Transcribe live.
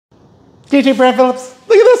DJ Brad Phillips,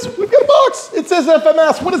 look at this. We've got a box. It says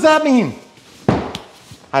FMS. What does that mean?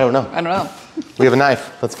 I don't know. I don't know. We have a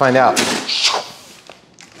knife. Let's find out.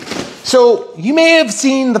 So you may have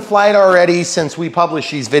seen the flight already since we publish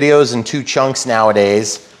these videos in 2 chunks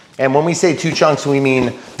nowadays. And when we say 2 chunks, we mean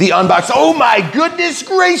the unbox. Oh my goodness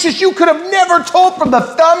gracious, you could have never told from the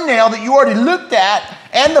thumbnail that you already looked at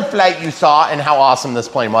and the flight you saw and how awesome this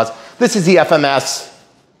plane was. This is the FMS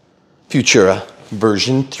Futura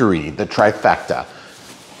version 3, the trifecta.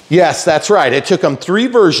 Yes, that's right. It took them 3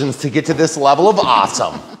 versions to get to this level of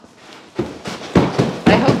awesome.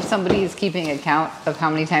 I hope somebody is keeping account of how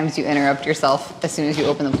many times you interrupt yourself as soon as you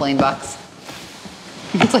open the plane box.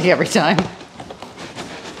 It's like every time.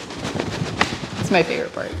 It's my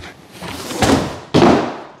favorite part.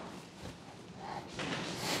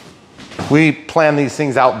 We plan these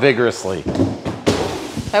things out vigorously.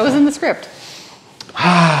 That was in the script.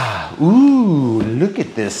 Ooh, look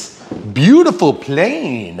at this beautiful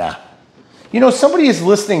plane. You know, somebody is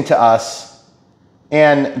listening to us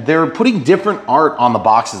and they're putting different art on the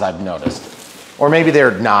boxes, I've noticed. Or maybe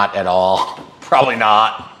they're not at all. Probably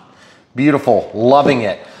not. Beautiful, loving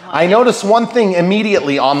it. I noticed one thing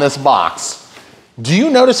immediately on this box. Do you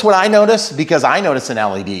notice what I noticed? Because I noticed an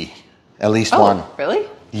LED, at least one. Really?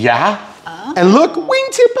 Yeah. Oh. And look,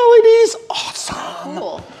 wingtip LEDs, awesome.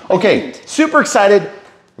 Cool. Okay, super excited.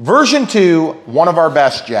 Version 2, one of our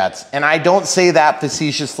best jets. And I don't say that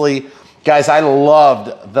facetiously. Guys, I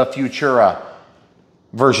loved the Futura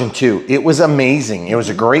version 2. It was amazing. It was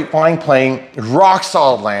a great flying plane, rock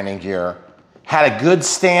solid landing gear, had a good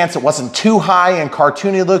stance. It wasn't too high and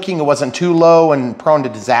cartoony looking. It wasn't too low and prone to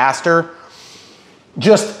disaster.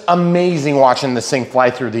 Just amazing watching this thing fly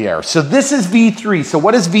through the air. So this is V3. So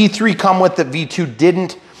what does V3 come with that V2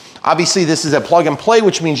 didn't? Obviously this is a plug and play,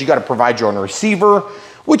 which means you got to provide your own receiver,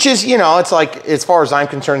 which is, you know, it's like, as far as I'm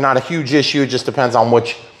concerned, not a huge issue. It just depends on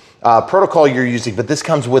which protocol you're using, but this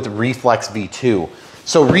comes with Reflex V2.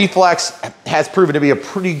 So Reflex has proven to be a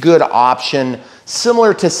pretty good option,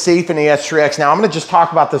 similar to Safe and AS3X. Now I'm gonna just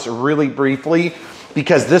talk about this really briefly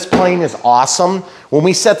because this plane is awesome. When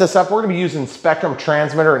we set this up, we're gonna be using Spectrum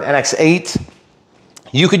transmitter and NX8.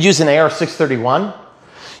 You could use an AR631.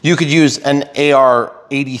 You could use an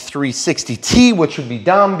AR8360T, which would be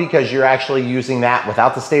dumb because you're actually using that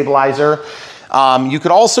without the stabilizer. You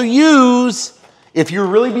could also use, if you're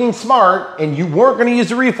really being smart and you weren't gonna use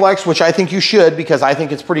the Reflex, which I think you should because I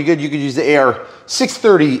think it's pretty good, you could use the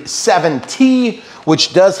AR637T,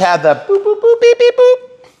 which does have the boop, boop, boop, beep, beep, boop.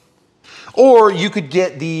 Or you could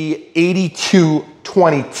get the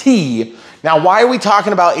 8220T. Now, why are we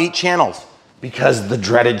talking about 8 channels? Because the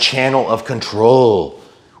dreaded channel of control.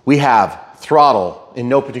 We have throttle in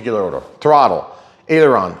no particular order. Throttle,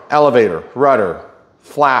 aileron, elevator, rudder,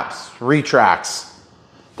 flaps, retracts.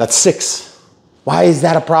 That's 6. Why is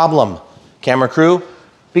that a problem, camera crew?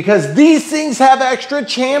 Because these things have extra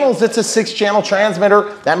channels. It's a 6-channel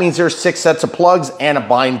transmitter. That means there's 6 sets of plugs and a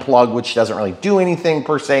bind plug, which doesn't really do anything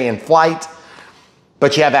per se in flight,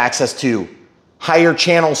 but you have access to higher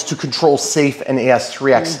channels to control Safe and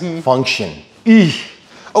AS3X function.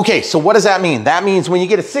 Okay, so what does that mean? That means when you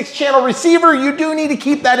get a 6-channel receiver, you do need to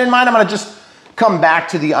keep that in mind. I'm gonna just come back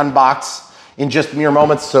to the unbox in just mere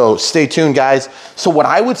moments, so stay tuned, guys. So what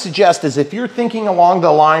I would suggest is if you're thinking along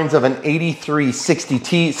the lines of an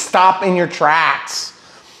 8360T, stop in your tracks.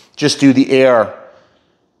 Just do the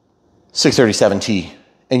AR637T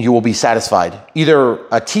and you will be satisfied. Either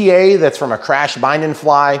a TA that's from a crash bind and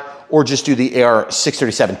fly, or just do the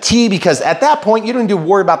AR637T, because at that point, you don't need to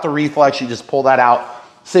worry about the reflex. You just pull that out,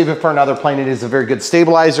 save it for another plane. It is a very good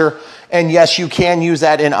stabilizer. And yes, you can use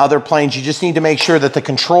that in other planes. You just need to make sure that the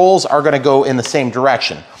controls are gonna go in the same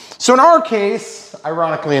direction. So in our case,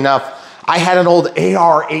 ironically enough, I had an old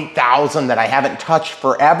AR8000 that I haven't touched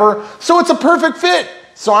forever. So it's a perfect fit.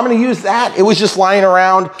 So I'm gonna use that. It was just lying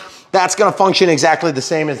around. That's gonna function exactly the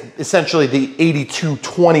same as essentially the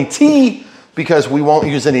 8220T, because we won't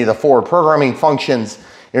use any of the forward programming functions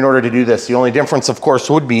in order to do this. The only difference, of course,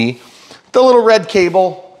 would be the little red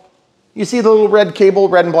cable. You see the little red cable,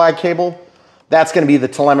 red and black cable? That's gonna be the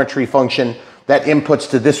telemetry function that inputs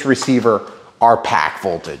to this receiver our pack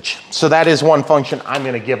voltage. So that is one function I'm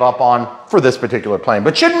gonna give up on for this particular plane,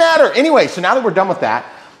 but shouldn't matter. Anyway, so now that we're done with that,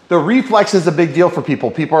 the reflex is a big deal for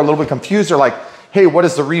people. People are a little bit confused. They're like, hey, what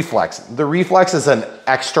is the reflex? The reflex is an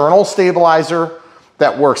external stabilizer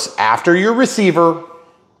that works after your receiver.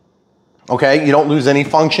 Okay, you don't lose any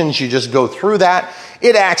functions, you just go through that.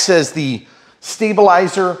 It acts as the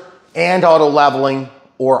stabilizer and auto leveling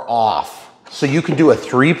or off. So you can do a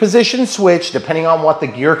 3-position switch depending on what the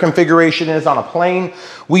gear configuration is on a plane.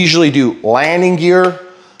 We usually do landing gear,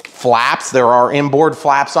 flaps. There are inboard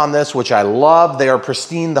flaps on this, which I love. They are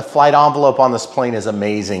pristine. The flight envelope on this plane is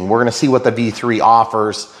amazing. We're gonna see what the V3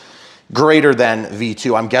 offers greater than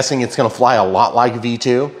V2. I'm guessing it's gonna fly a lot like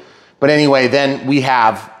V2. But anyway, then we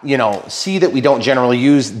have, you know, C that we don't generally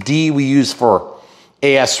use. D we use for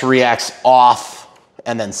AS3X off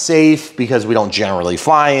and then safe because we don't generally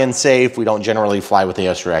fly in safe. We don't generally fly with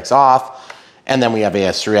AS3X off. And then we have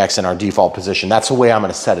AS3X in our default position. That's the way I'm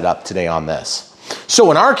gonna set it up today on this.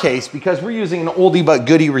 So in our case, because we're using an oldie but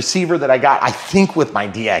goodie receiver that I got, I think with my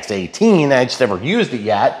DX18, I just never used it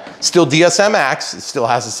yet. Still DSMX, it still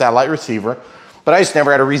has a satellite receiver, but I just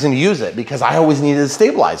never had a reason to use it because I always needed a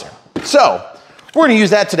stabilizer. So we're gonna use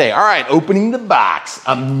that today. All right, opening the box,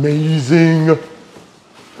 amazing.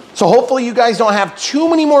 So hopefully you guys don't have too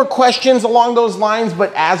many more questions along those lines,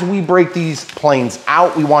 but as we break these planes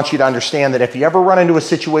out, we want you to understand that if you ever run into a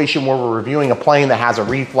situation where we're reviewing a plane that has a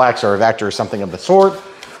reflex or a vector or something of the sort,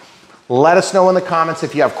 let us know in the comments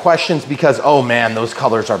if you have questions because, oh man, those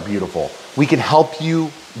colors are beautiful. We can help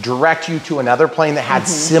you, direct you to another plane that had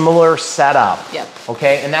similar setup. Yep.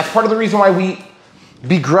 Okay, and that's part of the reason why we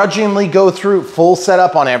begrudgingly go through full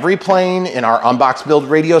setup on every plane in our Unbox Build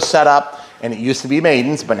Radio setup. And it used to be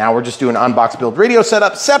Maidens, but now we're just doing Unbox Build Radio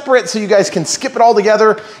setup separate so you guys can skip it all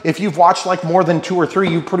together. If you've watched like more than 2 or 3,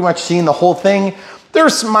 you've pretty much seen the whole thing.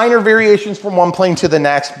 There's some minor variations from one plane to the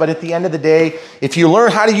next, but at the end of the day, if you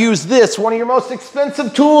learn how to use this, one of your most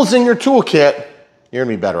expensive tools in your toolkit, you're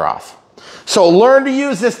gonna be better off. So learn to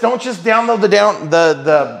use this. Don't just download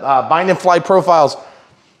the bind and fly profiles.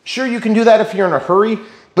 Sure, you can do that if you're in a hurry,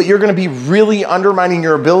 but you're gonna be really undermining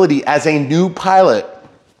your ability as a new pilot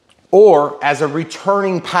or as a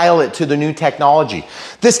returning pilot to the new technology.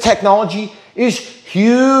 This technology is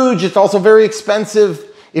huge. It's also very expensive.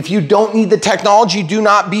 If you don't need the technology, do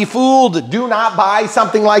not be fooled. Do not buy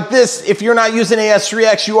something like this. If you're not using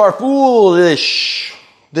AS3X, you are foolish.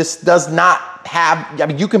 This does not have, I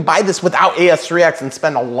mean, you can buy this without AS3X and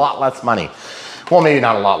spend a lot less money. Well, maybe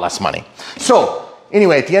not a lot less money. So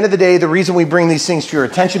anyway, at the end of the day, the reason we bring these things to your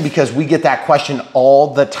attention because we get that question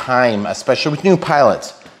all the time, especially with new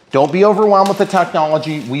pilots. Don't be overwhelmed with the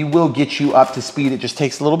technology. We will get you up to speed. It just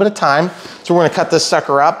takes a little bit of time. So we're gonna cut this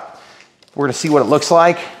sucker up. We're gonna see what it looks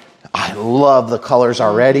like. I love the colors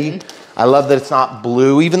already. I love that it's not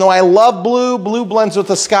blue, even though I love blue. Blue blends with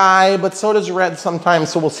the sky, but so does red sometimes.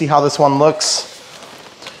 So we'll see how this one looks.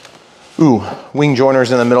 Ooh, wing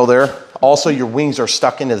joiners in the middle there. Also, your wings are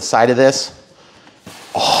stuck into the side of this.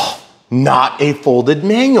 Oh, not a folded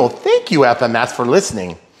manual. Thank you, FMS, for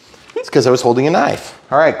listening. It's because I was holding a knife.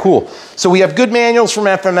 All right, cool. So we have good manuals from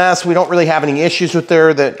FMS. We don't really have any issues with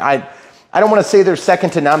there that I don't want to say they're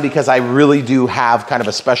second to none because I really do have kind of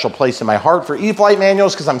a special place in my heart for E-flite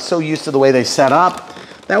manuals because I'm so used to the way they set up.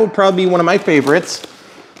 That would probably be one of my favorites,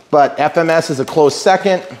 but FMS is a close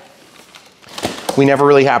second. We never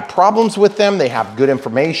really have problems with them. They have good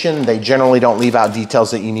information. They generally don't leave out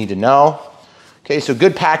details that you need to know. Okay, so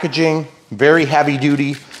good packaging, very heavy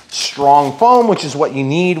duty, strong foam, which is what you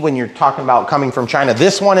need when you're talking about coming from China.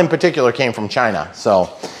 This one in particular came from China. So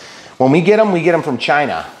when we get them from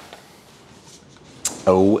China.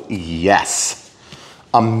 Oh yes.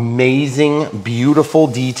 Amazing, beautiful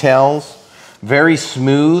details. Very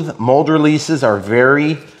smooth. Mold releases are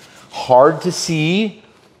very hard to see.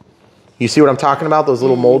 You see what I'm talking about? Those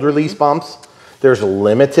little mold release bumps? There's a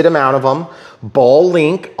limited amount of them. Ball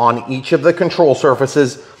link on each of the control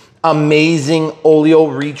surfaces. Amazing oleo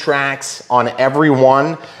retracts on every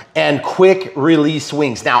one and quick release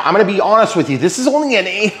wings. Now, I'm gonna be honest with you. This is only an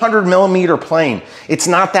 800mm plane. It's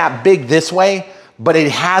not that big this way, but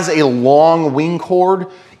it has a long wing chord.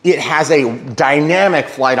 It has a dynamic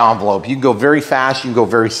flight envelope. You can go very fast, you can go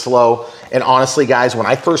very slow. And honestly, guys, when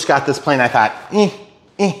I first got this plane, I thought,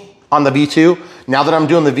 on the V2. Now that I'm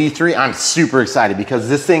doing the V3, I'm super excited because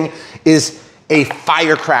this thing is a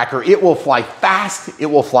firecracker. It will fly fast, it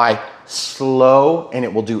will fly slow, and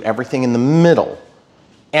it will do everything in the middle.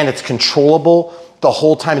 And it's controllable the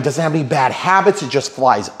whole time. It doesn't have any bad habits. It just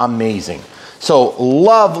flies amazing. So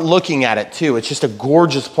love looking at it too. It's just a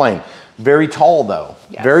gorgeous plane. Very tall though,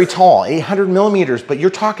 yes. Very tall, 800mm, but you're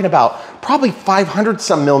talking about probably 500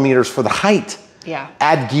 some millimeters for the height. Yeah.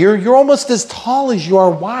 Add gear, you're almost as tall as you are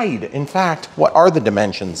wide. In fact, what are the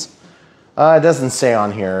dimensions? It doesn't say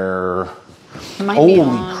on here. Holy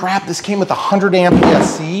crap, this came with 100 amp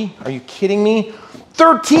ESC. Are you kidding me?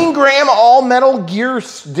 13 gram all metal gear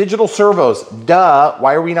digital servos. Duh,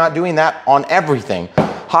 why are we not doing that on everything?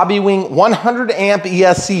 Hobby Wing 100 amp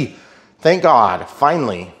ESC. Thank God,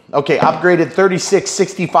 finally. Okay, upgraded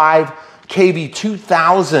 3665 kV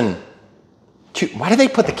 2000. Why did they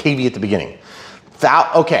put the kV at the beginning?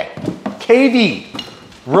 Okay, KV,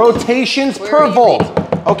 rotations Where per are you volt. reading?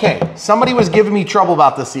 Okay, somebody was giving me trouble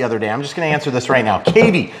about this the other day. I'm just gonna answer this right now.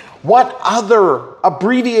 KV, what other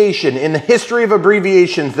abbreviation in the history of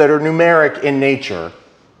abbreviations that are numeric in nature,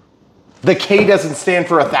 the K doesn't stand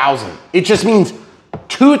for 1,000. It just means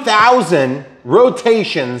 2,000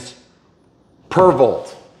 rotations per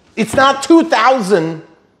volt. It's not 2,000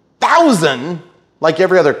 like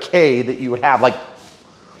every other K that you would have, like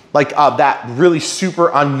that really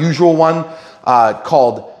super unusual one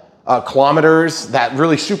called kilometers, that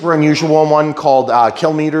really super unusual one called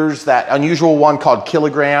kilometers, that unusual one called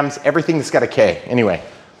kilograms, everything that's got a K. Anyway,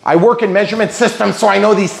 I work in measurement systems, so I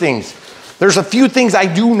know these things. There's a few things I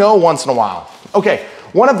do know once in a while. Okay,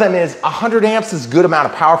 one of them is 100 amps is a good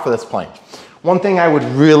amount of power for this plane. One thing I would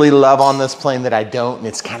really love on this plane that I don't, and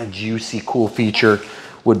it's kind of juicy, cool feature,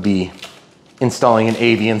 would be installing an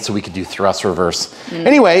avian so we could do thrust reverse.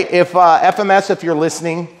 Anyway, if FMS, if you're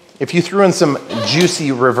listening, if you threw in some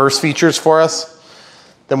juicy reverse features for us,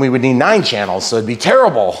 then we would need 9 channels, so it'd be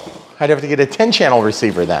terrible. I'd have to get a 10-channel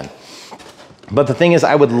receiver then. But the thing is,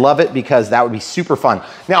 I would love it because that would be super fun.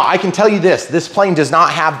 Now, I can tell you this plane does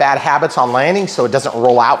not have bad habits on landing, so it doesn't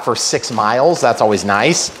roll out for 6 miles. That's always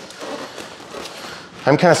nice.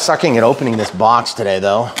 I'm kind of sucking at opening this box today,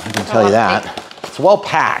 though. I can tell you that. It's well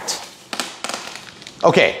packed.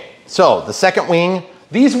 Okay, so the second wing.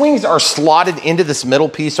 These wings are slotted into this middle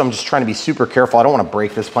piece, so I'm just trying to be super careful. I don't want to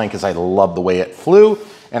break this plane because I love the way it flew,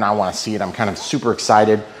 and I want to see it. I'm kind of super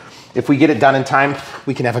excited. If we get it done in time,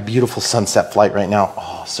 we can have a beautiful sunset flight right now.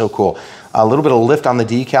 Oh, so cool. A little bit of lift on the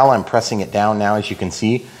decal. I'm pressing it down now, as you can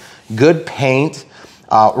see. Good paint.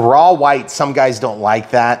 Raw white, some guys don't like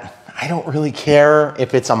that. I don't really care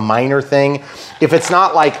if it's a minor thing. If it's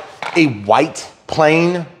not like a white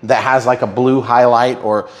plane that has like a blue highlight,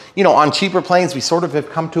 or, you know, on cheaper planes, we sort of have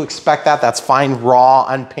come to expect that. That's fine. Raw,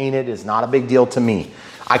 unpainted is not a big deal to me.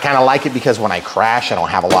 I kind of like it because when I crash, I don't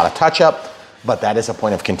have a lot of touch up, but that is a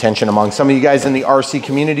point of contention among some of you guys in the RC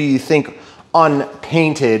community. You think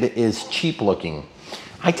unpainted is cheap looking.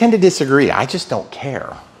 I tend to disagree. I just don't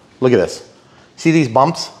care. Look at this. See these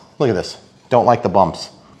bumps? Look at this. Don't like the bumps.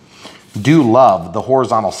 Do love the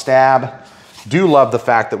horizontal stab. Do love the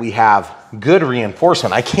fact that we have good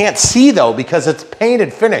reinforcement. I can't see though because it's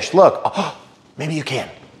painted finished. Look, oh, maybe you can.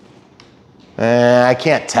 I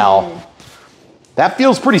can't tell. That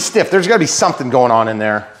feels pretty stiff. There's gotta be something going on in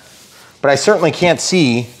there, but I certainly can't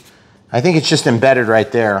see. I think it's just embedded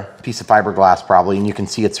right there. Piece of fiberglass probably, and you can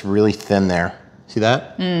see it's really thin there. See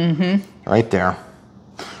that? Mm-hmm. Right there.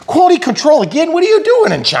 Quality control again, what are you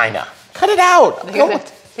doing in China? Cut it out.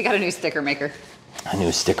 They got a new sticker maker. A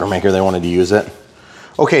new sticker maker, they wanted to use it.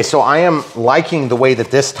 Okay, so I am liking the way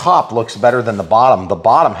that this top looks better than the bottom. The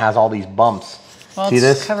bottom has all these bumps. Well, see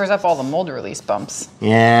this? Covers up all the mold release bumps.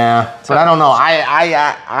 Yeah, but I don't know.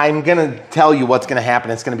 I'm gonna tell you what's gonna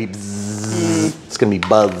happen. It's gonna be bzzz. It's gonna be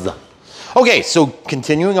buzz. Okay, so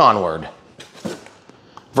continuing onward.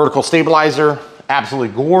 Vertical stabilizer,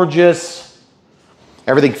 absolutely gorgeous.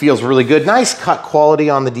 Everything feels really good. Nice cut quality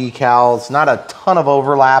on the decals. Not a ton of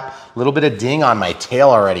overlap. A little bit of ding on my tail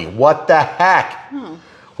already. What the heck?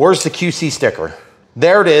 Where's the QC sticker?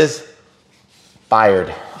 There it is.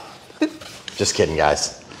 Fired. Just kidding,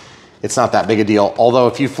 guys. It's not that big a deal. Although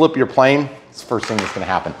if you flip your plane, it's the first thing that's gonna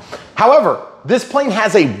happen. However, this plane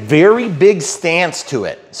has a very big stance to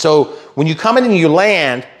it. So when you come in and you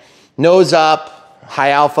land, nose up,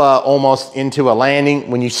 high alpha almost into a landing.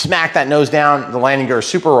 When you smack that nose down, the landing gear is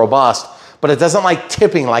super robust, but it doesn't like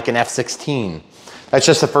tipping like an F-16. That's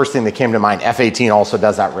just the first thing that came to mind. F-18 also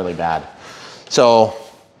does that really bad. So,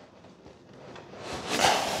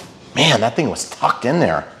 man, that thing was tucked in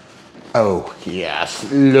there. Oh, yes,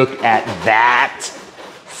 look at that.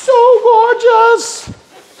 So gorgeous.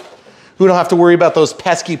 We don't have to worry about those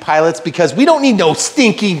pesky pilots because we don't need no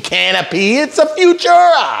stinking canopy. It's a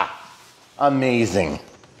Futura. Amazing.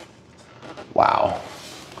 Wow.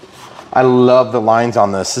 I love the lines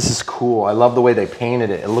on this. This is cool. I love the way they painted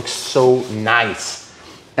it. It looks so nice.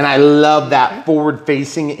 And I love that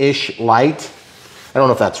forward-facing-ish light. I don't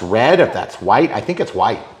know if that's red, if that's white. I think it's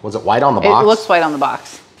white. Was it white on the box? It looks white on the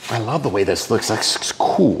box. I love the way this looks. That's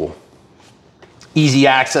cool. Easy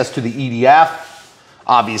access to the EDF.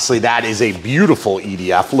 Obviously, that is a beautiful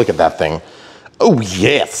EDF. Look at that thing. Oh,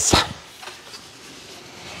 yes.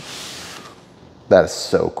 That is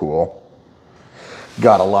so cool.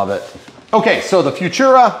 Gotta love it. Okay, so the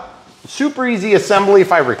Futura, super easy assembly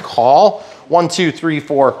if I recall. 1, 2, 3,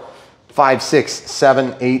 4, 5, 6,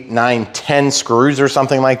 7, 8, 9, 10 screws or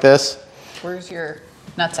something like this. Where's your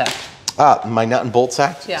nutsack? My nut and bolt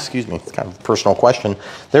sack? Yeah. Excuse me, it's kind of a personal question.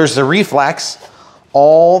 There's the reflex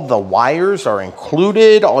All the wires are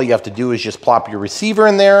included. All you have to do is just plop your receiver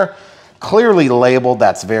in there. Clearly labeled,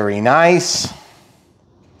 that's very nice.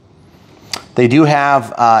 They do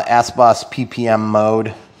have S-Bus PPM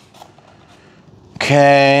mode.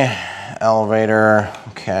 Okay, elevator,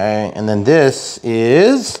 okay. And then this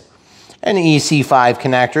is an EC5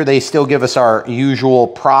 connector. They still give us our usual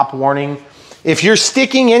prop warning. If you're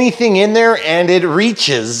sticking anything in there and it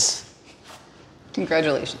reaches.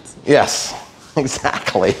 Congratulations. Yes,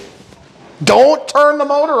 exactly. Don't turn the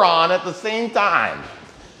motor on at the same time.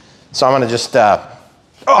 So I'm gonna just,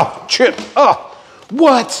 oh, tripped, oh,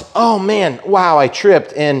 what? Oh man, wow, I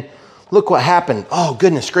tripped and look what happened. Oh,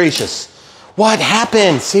 goodness gracious. What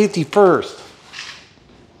happened? Safety first.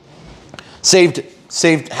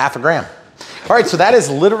 Saved half a gram. All right, so that is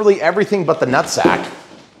literally everything but the nut sack,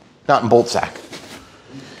 nut and bolt sack.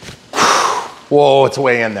 Whoa, it's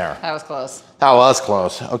way in there. That was close. That was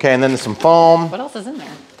close. Okay, and then there's some foam. What else is in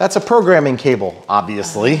there? That's a programming cable,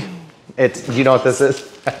 obviously. It's, do you know what this is?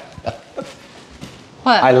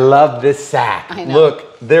 What? I love this sack. I know.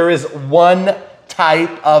 Look, there is one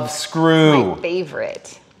type of screw. My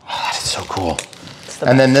favorite. Oh, that is so cool.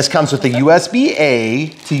 And then this comes with the USB-A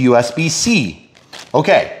to USB-C.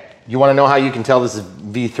 Okay, you wanna know how you can tell this is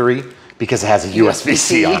V3? Because it has a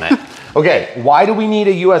USB-C on it. Okay, why do we need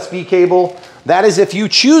a USB cable? That is if you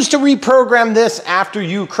choose to reprogram this after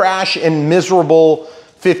you crash in miserable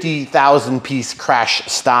 50,000 piece crash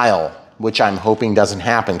style, which I'm hoping doesn't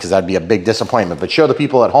happen because that'd be a big disappointment. But show the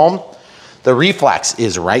people at home, the reflex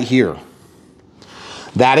is right here.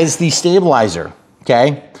 That is the stabilizer,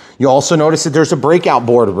 okay? You also notice that there's a breakout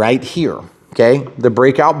board right here, okay? The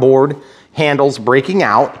breakout board handles breaking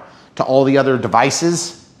out to all the other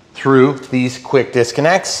devices through these quick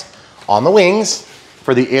disconnects on the wings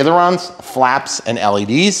for the ailerons, flaps, and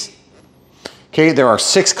LEDs. Okay, there are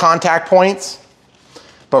 6 contact points,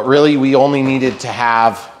 but really we only needed to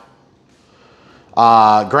have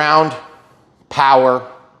ground, power,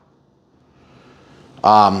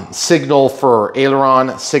 signal for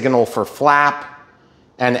aileron, signal for flap,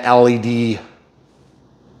 and LED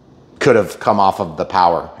could have come off of the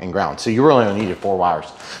power and ground. So you really only needed 4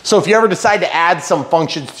 wires. So if you ever decide to add some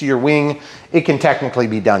functions to your wing, it can technically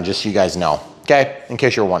be done, just so you guys know, okay? In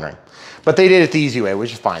case you're wondering. But they did it the easy way,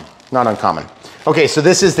 which is fine, not uncommon. Okay, so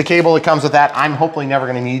this is the cable that comes with that. I'm hopefully never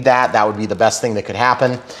gonna need that. That would be the best thing that could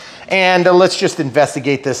happen. And let's just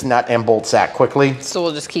investigate this nut and bolt sack quickly. So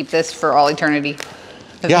we'll just keep this for all eternity.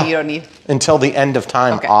 Yeah, you don't need. until the end of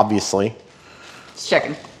time, Okay. obviously. Just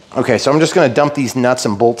checking. Okay, so I'm just gonna dump these nuts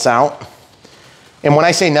and bolts out. And when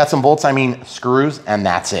I say nuts and bolts, I mean screws, and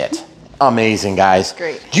that's it. Amazing, guys.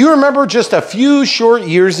 Great. Do you remember just a few short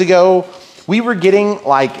years ago, we were getting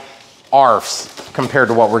like ARFs compared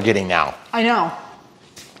to what we're getting now? I know.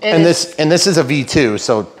 And this is a V2,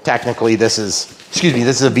 so technically this is, excuse me,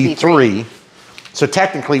 this is a V3. So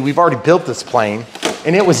technically we've already built this plane,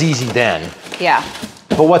 and it was easy then. Yeah.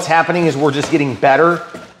 But what's happening is we're just getting better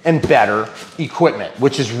and better equipment,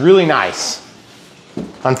 which is really nice.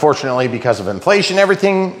 Unfortunately, because of inflation,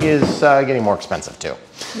 everything is getting more expensive too.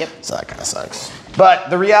 Yep. So that kind of sucks. But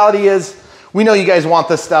the reality is, we know you guys want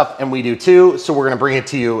this stuff, and we do too, so we're gonna bring it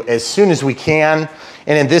to you as soon as we can.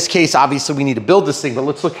 And in this case, obviously we need to build this thing, but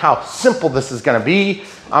let's look how simple this is gonna be.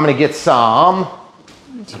 I'm gonna get some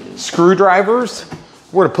screwdrivers.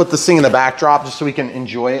 We're gonna put this thing in the backdrop just so we can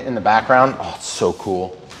enjoy it in the background. Oh, it's so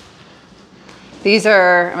cool. These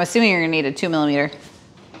are, I'm assuming you're gonna need a 2mm.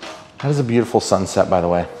 That is a beautiful sunset, by the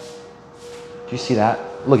way. Do you see that?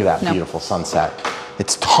 Look at that No. beautiful sunset.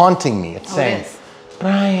 It's taunting me. It's saying, it is.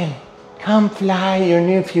 Brian, come fly your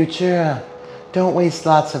new Futura. Don't waste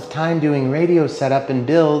lots of time doing radio setup and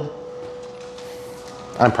build.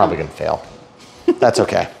 I'm probably gonna fail. That's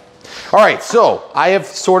okay. All right, so I have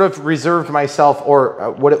sort of reserved myself,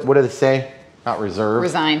 or what did it say? Not reserved.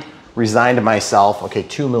 Resigned. Resigned myself. Okay,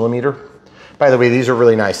 2mm. By the way, these are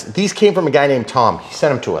really nice. These came from a guy named Tom. He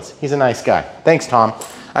sent them to us. He's a nice guy. Thanks, Tom.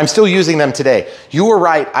 I'm still using them today. You were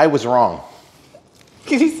right, I was wrong.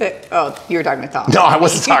 Did you say, oh, you were talking to Tom. No, I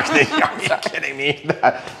wasn't talking to you. Are you kidding me?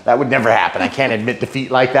 That would never happen. I can't admit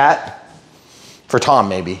defeat like that. For Tom,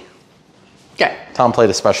 maybe. Okay. Tom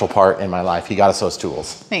played a special part in my life. He got us those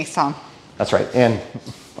tools. Thanks, Tom. That's right. And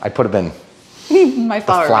I put them in My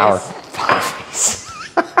flower. flower vase. vase.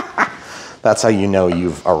 That's how you know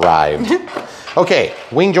you've arrived. Okay,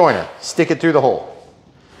 wing joiner. Stick it through the hole.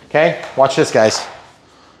 Okay, watch this, guys.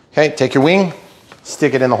 Okay, take your wing,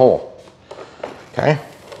 stick it in the hole. Okay,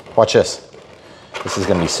 watch this. This is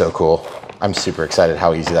gonna be so cool. I'm super excited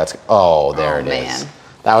how easy that's, oh, there it is. Man.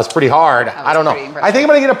 That was pretty hard. That was I don't know. pretty impressive. I think I'm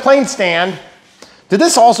gonna get a plane stand. Did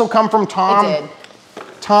this also come from Tom? It did.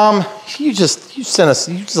 Tom, you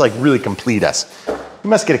just like really complete us. You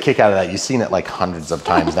must get a kick out of that. You've seen it like hundreds of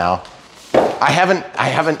times now. I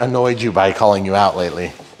haven't annoyed you by calling you out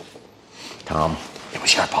lately. Tom, it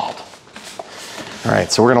was your fault. All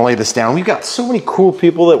right, so we're gonna lay this down. We've got so many cool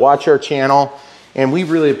people that watch our channel, and we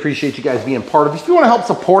really appreciate you guys being part of it. If you wanna help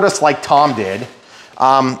support us like Tom did,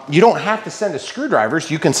 you don't have to send us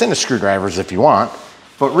screwdrivers. You can send us screwdrivers if you want.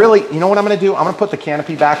 But really, you know what I'm gonna do? I'm gonna put the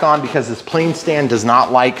canopy back on because this plane stand does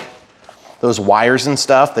not like those wires and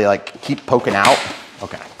stuff. They like keep poking out.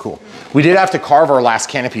 Okay, cool. We did have to carve our last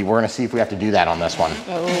canopy. We're gonna see if we have to do that on this one.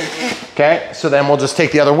 Oh. Okay, so then we'll just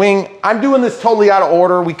take the other wing. I'm doing this totally out of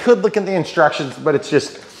order. We could look at the instructions, but it's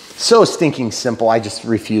just so stinking simple. I just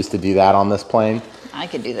refuse to do that on this plane. I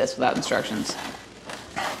could do this without instructions.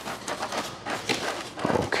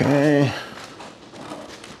 Okay.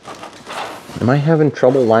 Am I having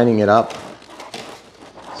trouble lining it up?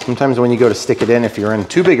 Sometimes when you go to stick it in, if you're in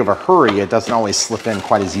too big of a hurry, it doesn't always slip in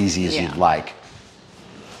quite as easy as you'd like.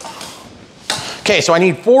 Okay, so I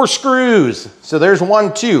need 4 screws. So there's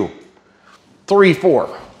 1, 2, 3,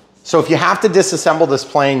 4. So if you have to disassemble this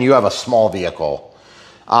plane, you have a small vehicle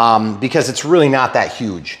because it's really not that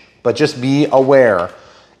huge. But just be aware,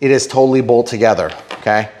 it is totally bolt together,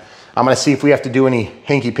 okay? I'm gonna see if we have to do any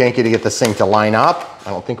hanky-panky to get this thing to line up.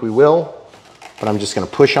 I don't think we will, but I'm just gonna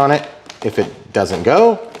push on it. If it doesn't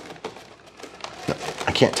go,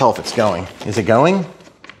 I can't tell if it's going. Is it going?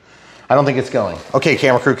 I don't think it's going. Okay,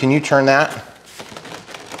 camera crew, can you turn that?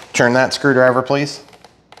 Turn that screwdriver, please.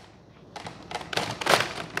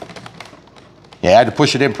 Yeah, I had to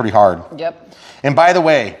push it in pretty hard. Yep. And by the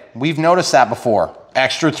way, we've noticed that before.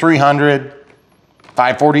 Extra 300,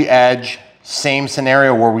 540 edge, same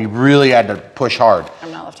scenario where we really had to push hard.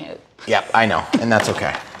 I'm not left-handed. Yep, I know, and that's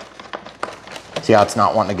okay. See how it's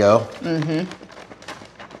not wanting to go?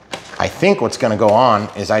 Mm-hmm. I think what's gonna go on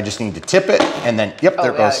is I just need to tip it and then, yep,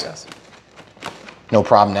 there it goes. No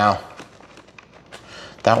problem now.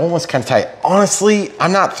 That one was kind of tight. Honestly,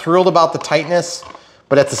 I'm not thrilled about the tightness,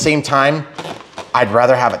 but at the same time, I'd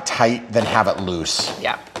rather have it tight than have it loose.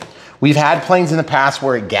 Yeah. We've had planes in the past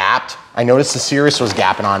where it gapped. I noticed the Cirrus was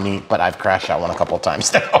gapping on me, but I've crashed that one a couple of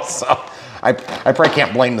times now, so I probably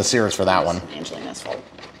can't blame the Cirrus for that one. Angelina's fault.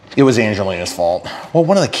 It was Angelina's fault. Well,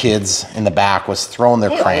 one of the kids in the back was throwing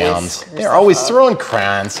their crayons. They're always always throwing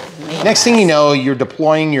crayons. Next thing you know, you're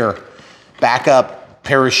deploying your backup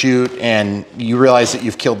parachute and you realize that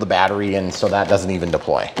you've killed the battery, and so that doesn't even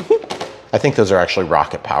deploy. I think those are actually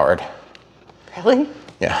rocket powered. Really?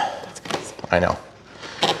 Yeah. That's crazy. I know.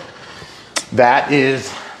 That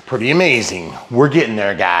is pretty amazing. We're getting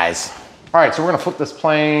there, guys. All right, so we're gonna flip this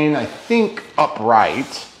plane, I think,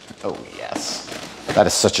 upright. Oh, yes. That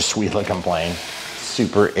is such a sweet looking plane.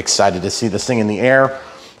 Super excited to see this thing in the air.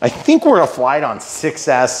 I think we're gonna fly it on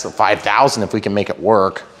 6S or 5000 if we can make it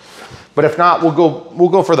work. But if not, we'll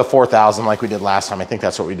go for the 4000 like we did last time. I think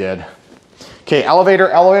that's what we did. Okay,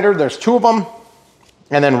 elevator, there's 2 of them,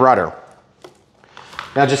 and then rudder.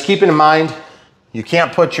 Now just keep in mind, you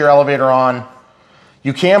can't put your elevator on.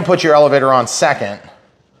 You can put your elevator on second,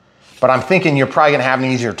 but I'm thinking you're probably gonna have an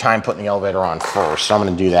easier time putting the elevator on first, so I'm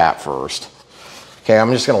gonna do that first. Okay,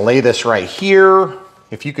 I'm just gonna lay this right here.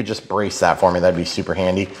 If you could just brace that for me, that'd be super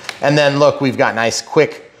handy. And then look, we've got nice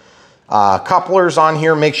quick couplers on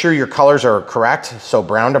here. Make sure your colors are correct. So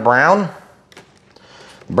brown to brown.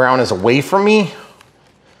 Brown is away from me,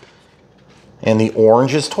 and the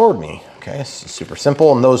orange is toward me. Okay, so super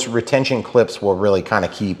simple. And those retention clips will really kind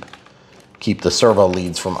of keep the servo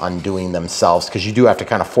leads from undoing themselves, because you do have to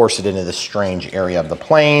kind of force it into this strange area of the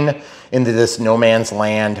plane, into this no man's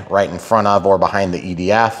land right in front of or behind the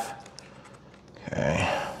EDF.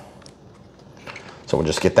 Okay. So we'll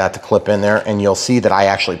just get that to clip in there, and you'll see that I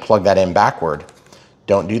actually plugged that in backward.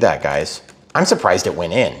 Don't do that, guys. I'm surprised it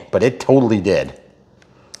went in, but it totally did.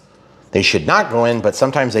 They should not go in, but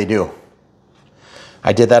sometimes they do.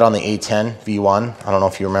 I did that on the A10 V1. I don't know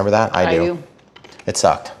if you remember that. I do. It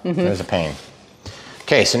sucked. Mm-hmm. It was a pain.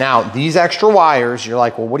 Okay, so now these extra wires, you're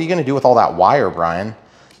like, well, what are you gonna do with all that wire, Brian?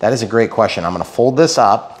 That is a great question. I'm gonna fold this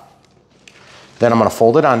up, then I'm gonna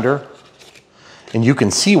fold it under, and you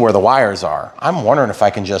can see where the wires are. I'm wondering if I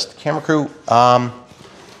can just, camera crew,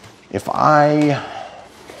 if I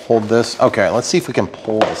hold this, okay, let's see if we can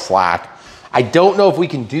pull the slack. I don't know if we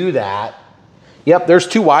can do that. Yep, there's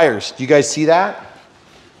 2 wires. Do you guys see that?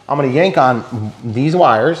 I'm gonna yank on these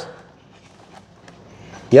wires.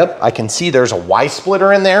 Yep, I can see there's a Y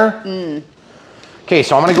splitter in there. Okay,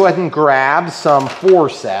 so I'm gonna go ahead and grab some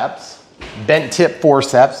forceps, bent tip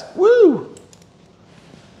forceps. Woo!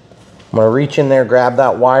 I'm gonna reach in there, grab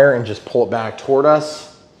that wire, and just pull it back toward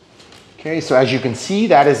us. Okay, so as you can see,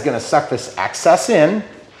 that is gonna suck this excess in.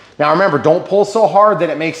 Now remember, don't pull so hard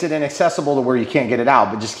that it makes it inaccessible to where you can't get it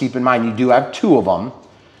out, but just keep in mind you do have 2 of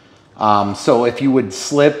them. So if you would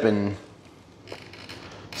slip and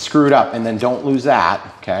screw it up, and then don't lose that,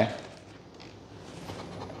 okay?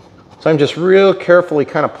 So I'm just real carefully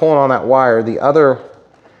kind of pulling on that wire. The other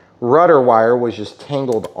rudder wire was just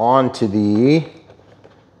tangled onto the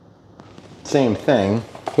same thing.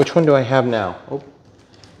 Which one do I have now? Oh,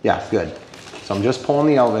 yeah, good. So I'm just pulling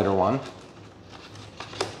the elevator one.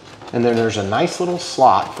 And then there's a nice little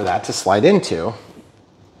slot for that to slide into.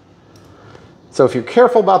 So if you're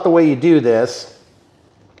careful about the way you do this,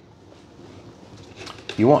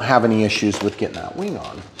 you won't have any issues with getting that wing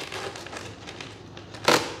on.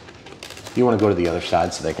 You want to go to the other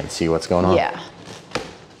side so they can see what's going on? Yeah.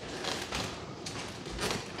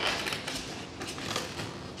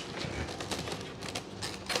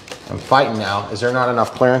 I'm fighting now. Is there not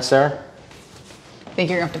enough clearance there? I think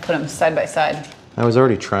you're gonna have to put them side by side. I was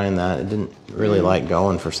already trying that. It didn't really like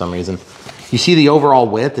going for some reason. You see the overall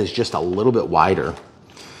width is just a little bit wider.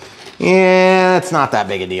 Yeah, it's not that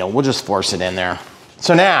big a deal. We'll just force it in there.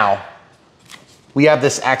 So now we have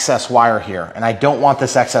this excess wire here, and I don't want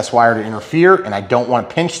this excess wire to interfere, and I don't want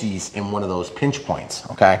to pinch these in one of those pinch points,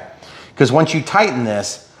 okay? Because once you tighten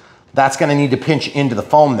this, that's gonna need to pinch into the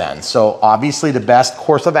foam then. So obviously the best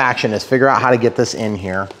course of action is figure out how to get this in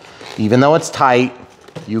here. Even though it's tight,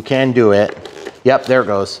 you can do it. Yep, there it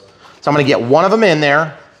goes. So I'm gonna get one of them in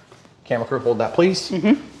there. Camera crew, hold that please.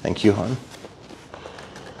 Thank you, hon.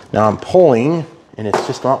 Now I'm pulling, and it's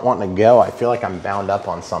just not wanting to go. I feel like I'm bound up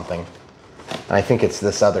on something. And I think it's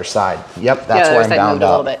this other side. Yep, that's where I'm bound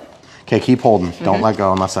up. Okay, keep holding. Don't let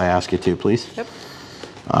go unless I ask you to, please. Yep.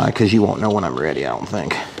 Because you won't know when I'm ready, I don't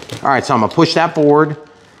think. All right, so I'm gonna push that forward.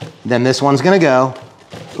 Then this one's gonna go.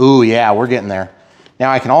 Ooh, yeah, we're getting there.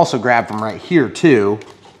 Now I can also grab from right here too.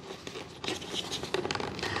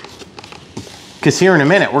 Because here in a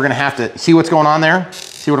minute, we're gonna have to, see what's going on there?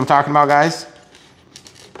 See what I'm talking about, guys?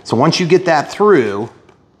 So once you get that through,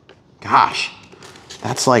 gosh,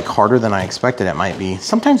 that's like harder than I expected it might be.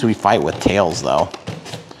 Sometimes we fight with tails though.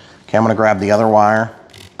 Okay, I'm gonna grab the other wire,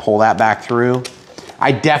 pull that back through.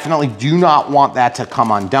 I definitely do not want that to come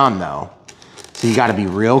undone though. So you gotta be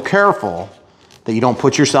real careful that you don't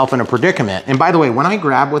put yourself in a predicament. And by the way, when I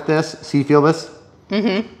grab with this, see, you feel this?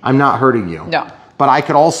 I'm not hurting you. No. But I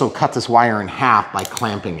could also cut this wire in half by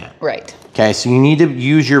clamping it. Right. Okay, so you need to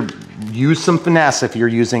use some finesse if you're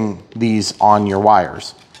using these on your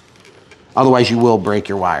wires. Otherwise you will break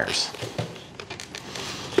your wires.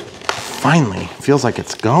 Finally, feels like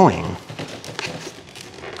it's going.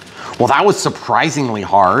 Well, that was surprisingly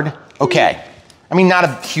hard. Okay, I mean, not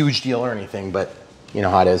a huge deal or anything, but you know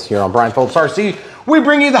how it is here on Brian Phillips RC. We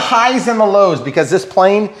bring you the highs and the lows because this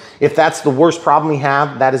plane, if that's the worst problem we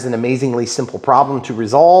have, that is an amazingly simple problem to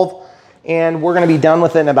resolve. And we're gonna be done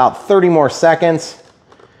with it in about 30 more seconds,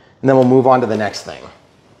 and then we'll move on to the next thing.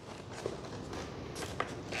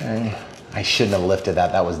 Okay, I shouldn't have lifted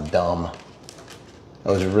that, that was dumb.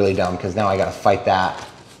 That was really dumb because now I gotta fight that.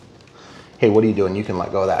 Hey, what are you doing? You can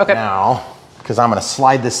let go of that now, because I'm gonna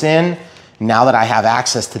slide this in. Now that I have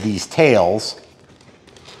access to these tails,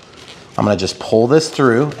 I'm gonna just pull this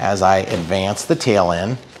through as I advance the tail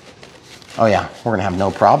in. Oh yeah, we're gonna have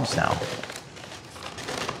no problems now.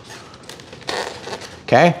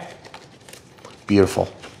 Okay, beautiful.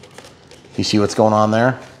 You see what's going on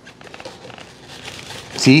there?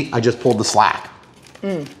 See, I just pulled the slack.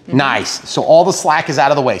 Nice, so all the slack is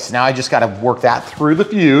out of the way. So now I just gotta work that through the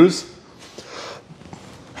fuse.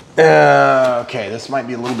 Okay, this might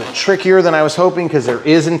be a little bit trickier than I was hoping because there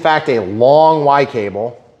is in fact a long Y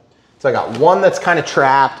cable. So I got one that's kind of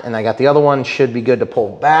trapped and I got the other one should be good to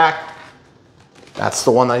pull back. That's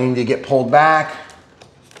the one that I need to get pulled back.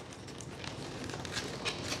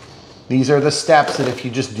 These are the steps that if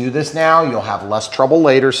you just do this now, you'll have less trouble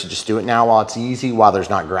later. So just do it now while it's easy, while there's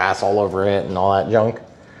not grass all over it and all that junk.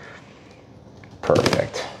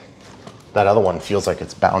 Perfect. That other one feels like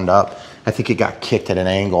it's bound up. I think it got kicked at an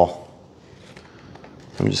angle.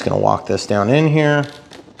 I'm just gonna walk this down in here.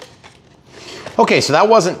 Okay, so that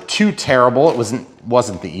wasn't too terrible. It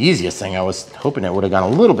wasn't the easiest thing. I was hoping it would have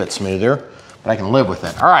gone a little bit smoother, but I can live with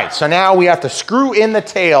it. All right, so now we have to screw in the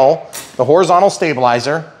tail, the horizontal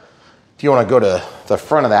stabilizer. If you wanna go to the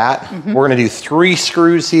front of that, we're gonna do 3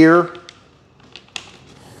 screws here.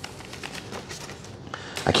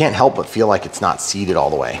 I can't help but feel like it's not seated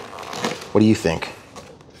all the way. What do you think?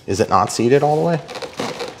 Is it not seated all the way?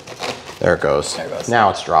 There it goes. There it goes. Now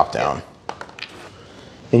it's dropped down.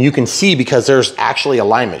 And you can see because there's actually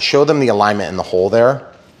alignment. Show them the alignment in the hole there.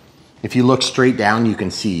 If you look straight down, you can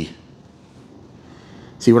see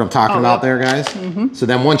See what I'm talking about there, guys? So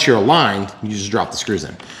then once you're aligned, you just drop the screws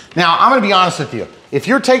in. Now, I'm gonna be honest with you. If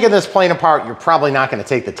you're taking this plane apart, you're probably not gonna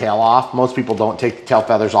take the tail off. Most people don't take the tail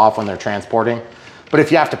feathers off when they're transporting. But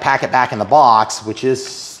if you have to pack it back in the box, which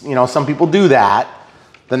is, you know, some people do that,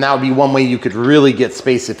 then that would be one way you could really get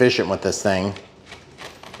space efficient with this thing.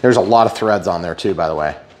 There's a lot of threads on there too, by the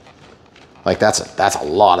way. Like that's a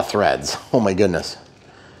lot of threads. Oh my goodness.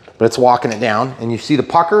 But it's walking it down, and you see the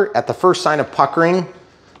pucker. At the first sign of puckering,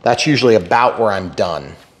 that's usually about where I'm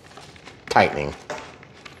done tightening.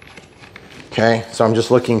 Okay, so I'm just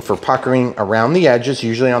looking for puckering around the edges.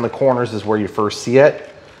 Usually on the corners is where you first see it.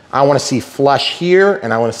 I want to see flush here,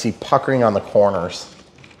 and I want to see puckering on the corners.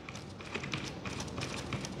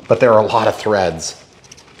 But there are a lot of threads.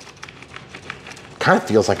 Kind of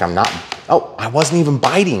feels like I'm not, oh, I wasn't even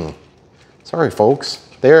biting. Sorry, folks.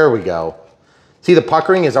 There we go. See, the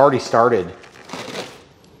puckering has already started.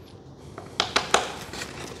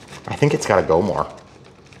 I think it's got to go more.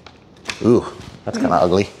 Ooh, that's kind of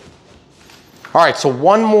ugly. All right, so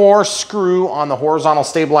one more screw on the horizontal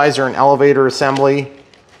stabilizer and elevator assembly.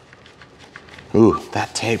 Ooh,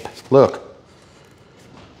 that tape, look.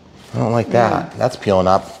 I don't like that. That's peeling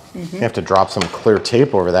up. You have to drop some clear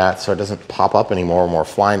tape over that so it doesn't pop up anymore when we're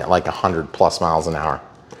flying at like 100+ miles an hour.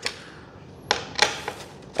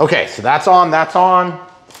 Okay, so that's on, that's on.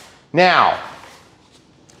 Now,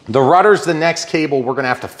 the rudder's the next cable we're gonna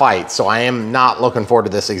have to fight, so I am not looking forward to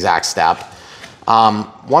this exact step.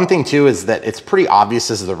 One thing too is that it's pretty obvious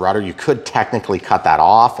this is the rudder. You could technically cut that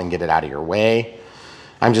off and get it out of your way.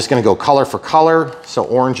 I'm just gonna go color for color. So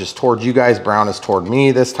orange is toward you guys, brown is toward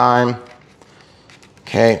me this time.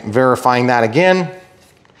 Okay, verifying that again.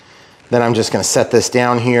 Then I'm just gonna set this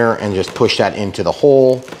down here and just push that into the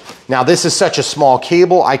hole. Now this is such a small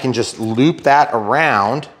cable, I can just loop that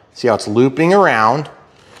around. See how it's looping around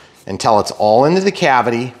until it's all into the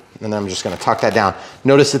cavity. And then I'm just gonna tuck that down.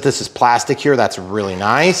 Notice that this is plastic here, that's really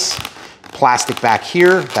nice. Plastic back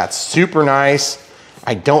here, that's super nice.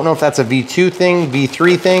 I don't know if that's a V2 thing,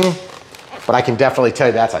 V3 thing, but I can definitely tell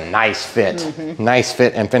you that's a nice fit. Nice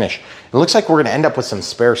fit and finish. It looks like we're gonna end up with some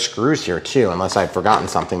spare screws here too, unless I've forgotten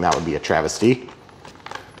something, that would be a travesty.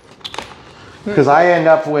 Because I end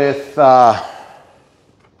up with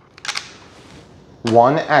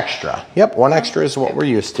one extra. Yep, one extra is what we're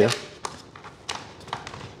used to.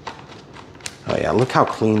 Oh yeah, look how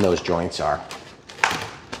clean those joints are.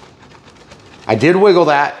 I did wiggle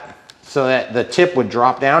that so that the tip would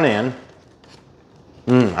drop down in.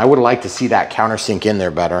 I would like to see that countersink in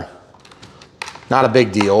there better. Not a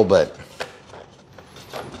big deal, but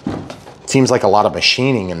it seems like a lot of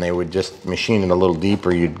machining, and they would just machine it a little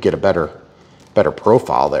deeper. You'd get a better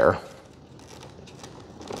profile there.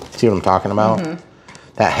 See what I'm talking about?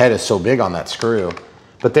 That head is so big on that screw.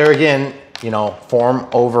 But there again, you know, form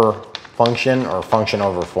over function or function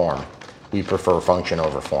over form. We prefer function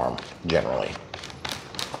over form, generally.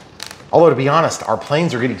 Although, to be honest, our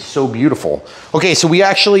planes are getting so beautiful. Okay, so we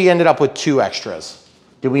actually ended up with 2 extras.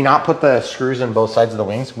 Did we not put the screws in both sides of the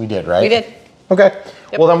wings? We did, right? We did. Okay.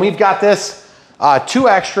 Yep. Well, then we've got this 2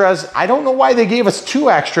 extras. I don't know why they gave us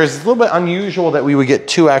 2 extras. It's a little bit unusual that we would get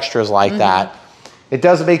 2 extras like that. It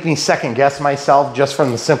does make me second guess myself, just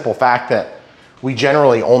from the simple fact that we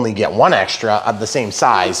generally only get 1 extra of the same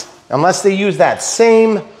size, unless they use that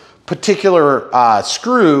same particular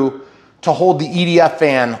screw to hold the EDF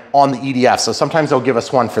fan on the EDF. So sometimes they'll give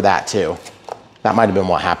us 1 for that too. That might have been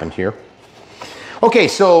what happened here. Okay,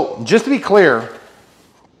 so just to be clear,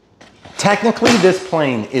 technically this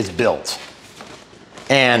plane is built.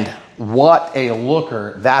 And what a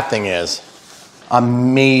looker that thing is.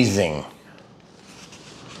 Amazing.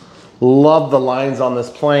 Love the lines on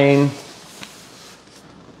this plane.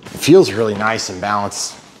 It feels really nice and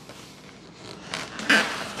balanced.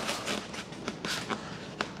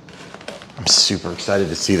 I'm super excited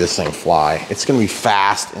to see this thing fly. It's gonna be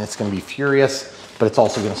fast and it's gonna be furious, but it's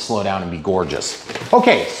also gonna slow down and be gorgeous.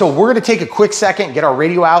 Okay, so we're gonna take a quick second, get our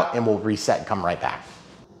radio out, and we'll reset and come right back.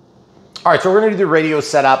 All right, so we're gonna do the radio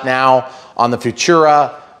setup now on the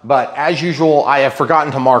Futura, but as usual, I have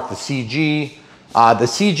forgotten to mark the CG. The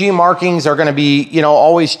CG markings are gonna be, you know,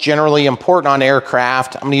 always generally important on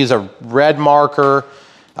aircraft. I'm gonna use a red marker.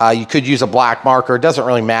 You could use a black marker, it doesn't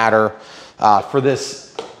really matter. For this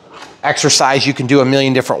exercise, you can do a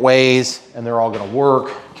million different ways and they're all gonna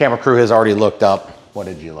work. Camera crew has already looked up. What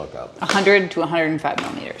did you look up? 100 to 105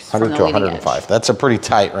 millimeters. 100 to 105. That's a pretty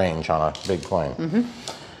tight range on a big plane.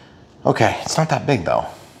 Okay, it's not that big though.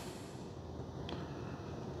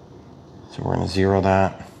 So we're gonna zero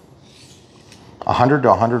that. 100 to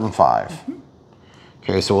 105.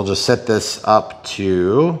 Okay, so we'll just set this up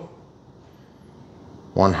to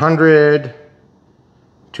 100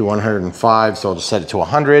 to 105, so I'll just set it to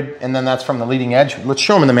 100, and then that's from the leading edge. Let's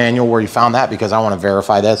show them in the manual where you found that because I want to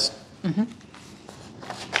verify this.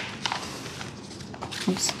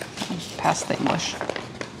 Oops, past the English.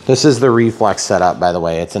 This is the reflex setup, by the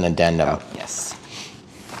way. It's an addendum. Oh, yes.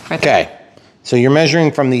 Right there. Okay, so you're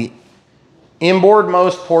measuring from the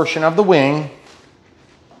inboard-most portion of the wing,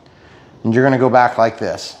 and you're gonna go back like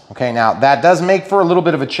this. Okay, now that does make for a little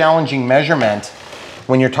bit of a challenging measurement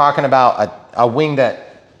when you're talking about a wing that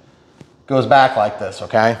goes back like this,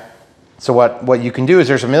 okay? So what you can do is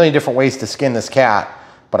there's a million different ways to skin this cat,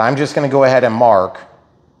 but I'm just gonna go ahead and mark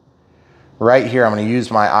right here. I'm gonna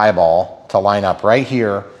use my eyeball to line up right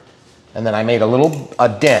here, and then I made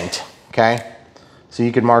a dent, okay? So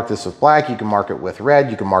you could mark this with black, you can mark it with red,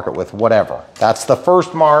 you can mark it with whatever. That's the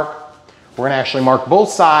first mark. We're gonna actually mark both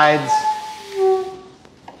sides.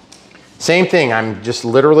 Same thing, I'm just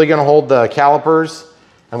literally gonna hold the calipers.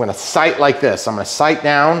 I'm gonna sight like this. I'm gonna sight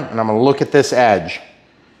down and I'm gonna look at this edge.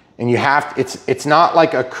 And you have to, it's not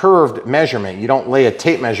like a curved measurement. You don't lay a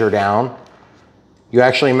tape measure down. You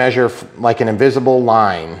actually measure like an invisible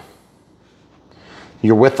line.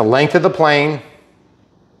 You're with the length of the plane,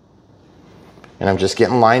 and I'm just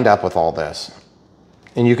getting lined up with all this.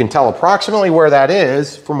 And you can tell approximately where that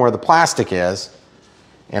is from where the plastic is.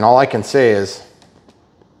 And all I can say is,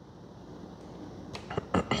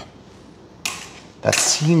 that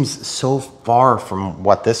seems so far from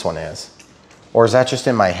what this one is. Or is that just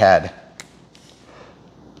in my head?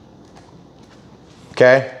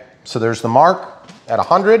 Okay, so there's the mark at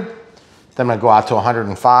 100. Then I'm gonna go out to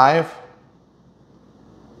 105.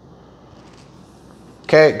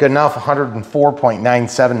 Okay, good enough,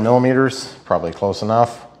 104.97 millimeters, probably close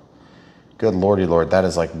enough. Good lordy lord, that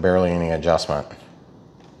is like barely any adjustment.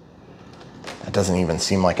 That doesn't even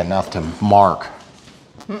seem like enough to mark.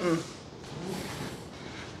 I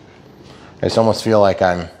just almost feel like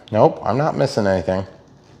nope, I'm not missing anything.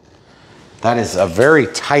 That is a very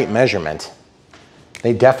tight measurement.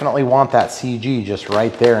 They definitely want that CG just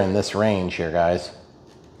right there in this range here, guys.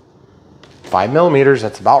 5 millimeters,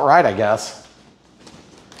 that's about right, I guess.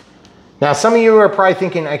 Now, some of you are probably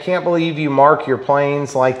thinking, I can't believe you mark your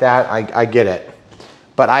planes like that. I get it.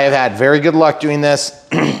 But I have had very good luck doing this.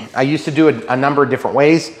 I used to do it a number of different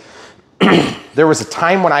ways. There was a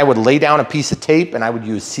time when I would lay down a piece of tape and I would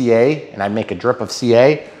use CA and I'd make a drip of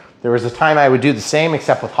CA. There was a time I would do the same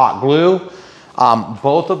except with hot glue.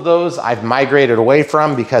 Both of those I've migrated away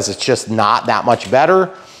from because it's just not that much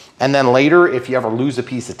better. And then later, if you ever lose a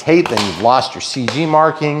piece of tape, then you've lost your CG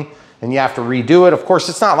marking and you have to redo it. Of course,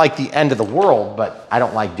 it's not like the end of the world, but I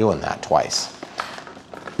don't like doing that twice.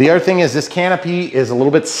 The other thing is this canopy is a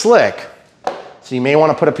little bit slick. So you may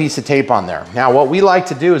want to put a piece of tape on there. Now, what we like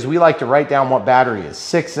to do is we like to write down what battery is.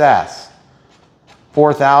 6S,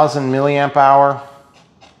 4,000 milliamp hour.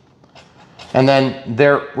 And then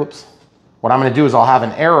whoops. What I'm going to do is I'll have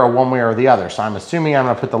an arrow one way or the other. So I'm assuming I'm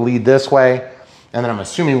going to put the lead this way, and then I'm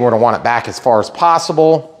assuming we're going to want it back as far as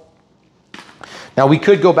possible. Now, we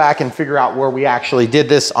could go back and figure out where we actually did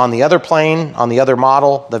this on the other plane, on the other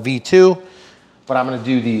model, the V2. But I'm going to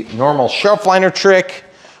do the normal shelf liner trick,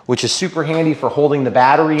 which is super handy for holding the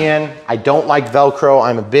battery in. I don't like Velcro.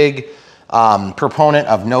 I'm a big proponent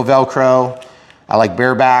of no Velcro. I like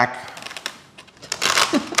bareback.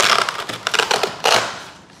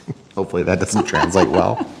 Hopefully that doesn't translate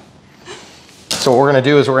well. So what we're gonna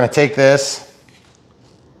do is we're gonna take this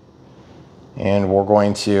and we're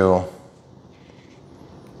going to,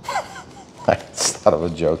 I just thought of a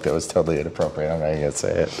joke that was totally inappropriate. I'm not even gonna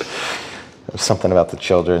say it. It was something about the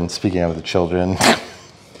children. Speaking of the children.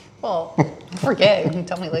 Well, forget. You can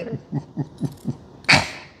tell me later.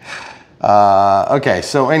 Okay,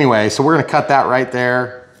 so anyway, so we're gonna cut that right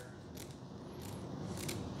there.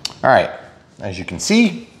 All right, as you can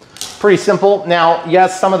see, pretty simple. Now,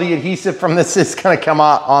 yes, some of the adhesive from this is gonna come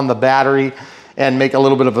out on the battery and make a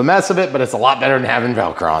little bit of a mess of it, but it's a lot better than having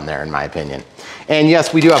Velcro on there, in my opinion. And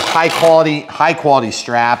yes, we do have high quality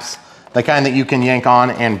straps, the kind that you can yank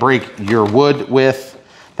on and break your wood with.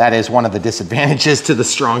 That is one of the disadvantages to the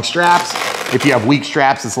strong straps. If you have weak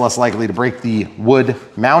straps, it's less likely to break the wood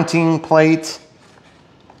mounting plate.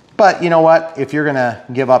 But you know what? If you're gonna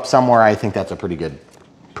give up somewhere, I think that's a pretty good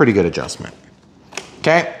adjustment.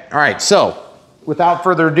 Okay, all right, so without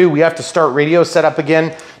further ado, we have to start radio setup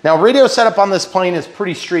again. Now, radio setup on this plane is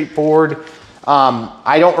pretty straightforward.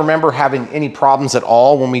 I don't remember having any problems at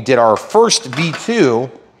all when we did our first V2,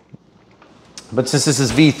 but since this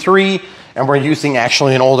is V3 and we're using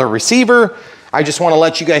actually an older receiver, I just want to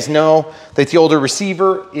let you guys know that the older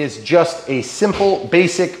receiver is just a simple,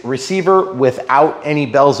 basic receiver without any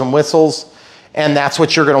bells and whistles. And that's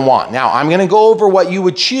what you're gonna want. Now, I'm gonna go over what you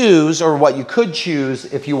would choose or what you could choose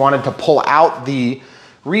if you wanted to pull out the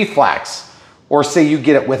reflex. Or say you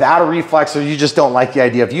get it without a reflex, or you just don't like the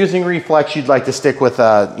idea of using reflex, you'd like to stick with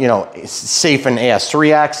a, you know, safe and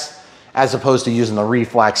AS3X, as opposed to using the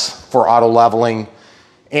reflex for auto leveling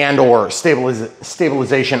and or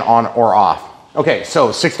stabilization on or off. Okay,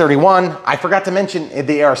 so 631, I forgot to mention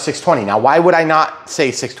the AR620. Now, why would I not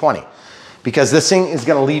say 620? Because this thing is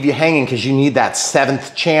gonna leave you hanging because you need that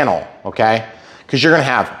 7th channel, okay? Because you're gonna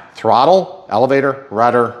have throttle, elevator,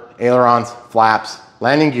 rudder, ailerons, flaps,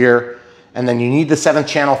 landing gear, and then you need the 7th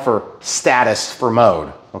channel for status for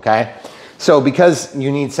mode, okay? So because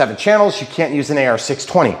you need 7 channels, you can't use an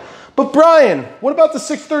AR620. But Brian, what about the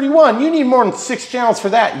 631? You need more than 6 channels for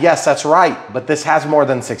that. Yes, that's right, but this has more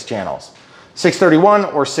than 6 channels. 631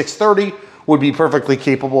 or 630 would be perfectly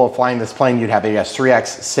capable of flying this plane. You'd have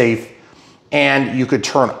AS3X, safe, and you could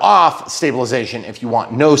turn off stabilization if you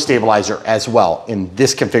want no stabilizer as well in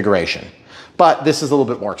this configuration. But this is a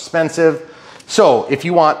little bit more expensive. So if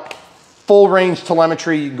you want full range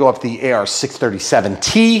telemetry, you can go up to the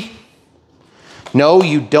AR637T. No,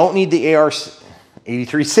 you don't need the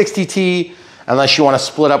AR8360T unless you want to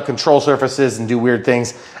split up control surfaces and do weird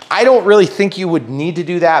things. I don't really think you would need to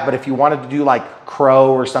do that, but if you wanted to do like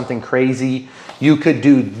Crow or something crazy, you could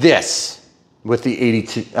do this with the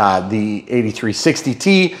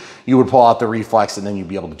 8360T. You would pull out the reflex and then you'd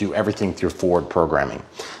be able to do everything through forward programming.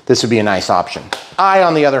 This would be a nice option. I,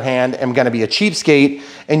 on the other hand, am gonna be a cheapskate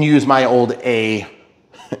and use my old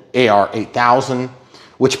AR8000,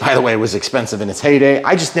 which by the way was expensive in its heyday.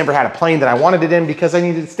 I just never had a plane that I wanted it in because I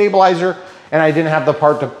needed a stabilizer and I didn't have the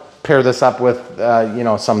part to pair this up with you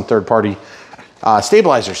know, some third-party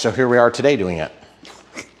stabilizer. So here we are today doing it.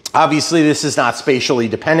 Obviously, this is not spatially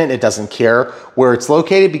dependent. It doesn't care where it's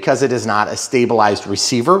located because it is not a stabilized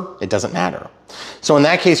receiver. It doesn't matter. So in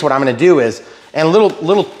that case, what I'm gonna do is, and a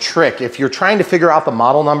little trick, if you're trying to figure out the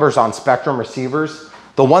model numbers on Spectrum receivers,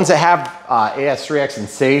 the ones that have AS3X and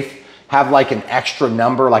safe have like an extra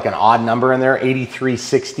number, like an odd number in there,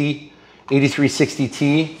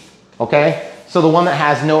 8360T, okay? So the one that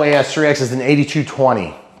has no AS3X is an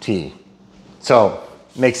 8220T. So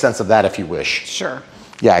make sense of that if you wish. Sure.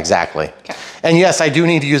 Yeah, exactly. Okay. And yes, I do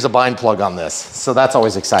need to use a bind plug on this, so that's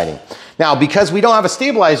always exciting. Now, because we don't have a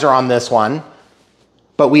stabilizer on this one,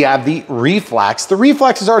 but we have the reflex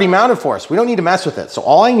is already mounted for us. We don't need to mess with it. So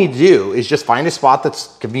all I need to do is just find a spot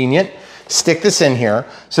that's convenient, stick this in here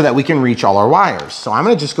so that we can reach all our wires. So I'm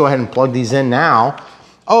gonna just go ahead and plug these in now.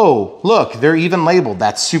 Oh, look, they're even labeled.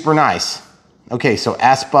 That's super nice. Okay, so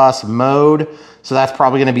S-bus mode. So that's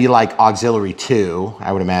probably gonna be like auxiliary 2,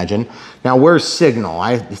 I would imagine. Now where's signal?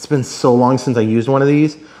 It's been so long since I used one of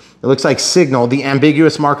these. It looks like signal, the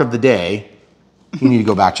ambiguous mark of the day. You need to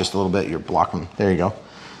go back just a little bit, you're blocking, there you go.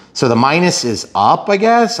 So the minus is up, I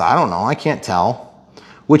guess? I don't know, I can't tell.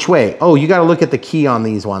 Which way? Oh, you gotta look at the key on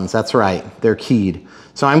these ones, that's right, they're keyed.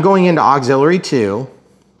 So I'm going into auxiliary 2,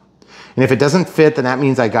 and if it doesn't fit, then that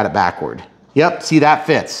means I got it backward. Yep, see that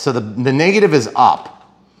fits. So the negative is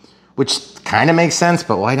up, which kind of makes sense,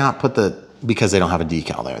 but why not put because they don't have a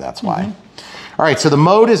decal there, that's why. All right, so the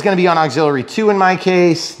mode is gonna be on auxiliary 2 in my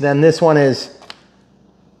case, then this one is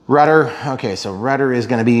rudder. Okay, so rudder is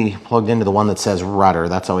gonna be plugged into the one that says rudder,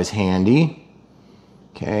 that's always handy.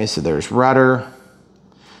 Okay, so there's rudder,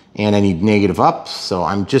 and I need negative up, so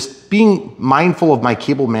I'm just being mindful of my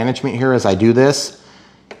cable management here as I do this.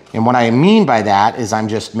 And what I mean by that is I'm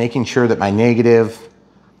just making sure that my negative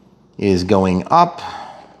is going up,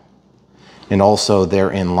 and also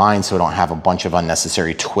they're in line so I don't have a bunch of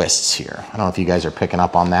unnecessary twists here. I don't know if you guys are picking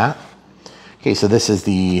up on that. Okay, so this is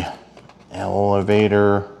the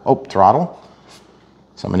elevator, throttle.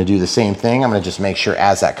 So I'm gonna do the same thing. I'm gonna just make sure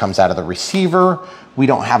as that comes out of the receiver, we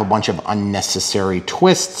don't have a bunch of unnecessary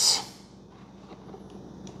twists,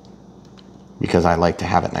 because I like to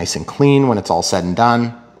have it nice and clean when it's all said and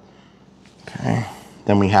done. Okay,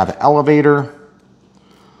 then we have elevator.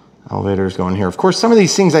 Elevator is going here. Of course, some of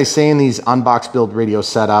these things I say in these Unbox build radio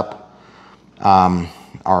setup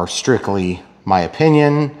are strictly my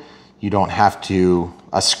opinion. You don't have to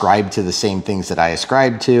ascribe to the same things that I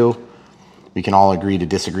ascribe to. We can all agree to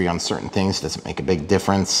disagree on certain things. It doesn't make a big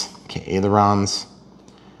difference. Okay, ailerons.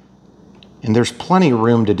 And there's plenty of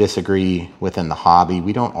room to disagree within the hobby.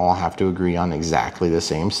 We don't all have to agree on exactly the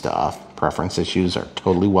same stuff. Preference issues are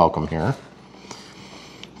totally welcome here.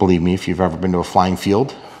 Believe me, if you've ever been to a flying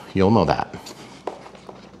field, you'll know that.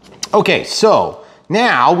 Okay, so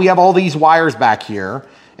now we have all these wires back here,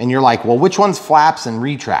 and you're like, well, which one's flaps and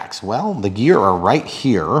retracts? Well, the gear are right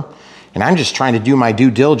here, And I'm just trying to do my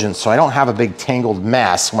due diligence so I don't have a big tangled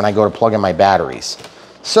mess when I go to plug in my batteries.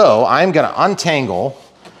 So I'm gonna untangle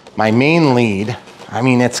my main lead. I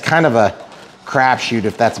mean, it's kind of a crapshoot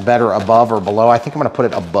if that's better above or below. I think I'm gonna put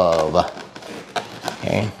it above.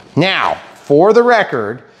 Okay. Now, for the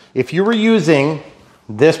record, if you were using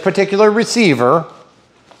this particular receiver,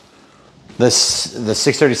 the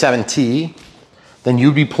 637T, then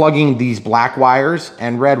you'd be plugging these black wires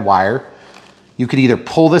and red wire. You could either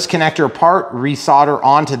pull this connector apart, resolder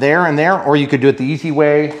onto there and there, or you could do it the easy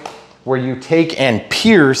way where you take and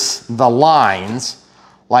pierce the lines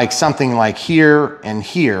like something like here and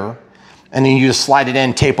here, and then you just slide it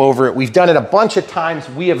in, tape over it. We've done it a bunch of times.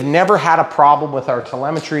 We have never had a problem with our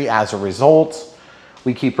telemetry as a result.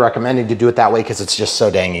 We keep recommending to do it that way because it's just so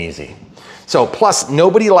dang easy. So plus,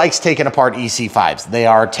 nobody likes taking apart EC5s. They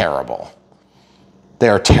are terrible. They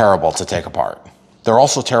are terrible to take apart. They're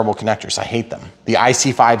also terrible connectors. I hate them. The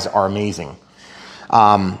IC5s are amazing.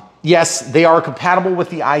 Yes, they are compatible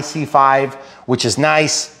with the IC5, which is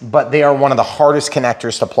nice, but they are one of the hardest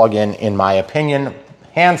connectors to plug in my opinion.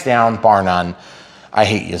 Hands down, bar none. I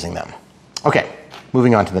hate using them. Okay,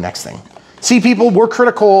 moving on to the next thing. See, people, we're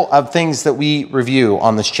critical of things that we review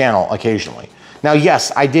on this channel occasionally. Now,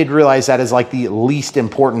 yes, I did realize that is like the least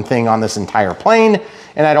important thing on this entire plane,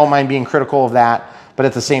 and I don't mind being critical of that. But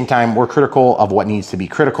at the same time, we're critical of what needs to be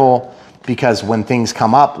critical, because when things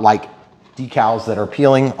come up like decals that are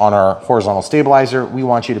peeling on our horizontal stabilizer, we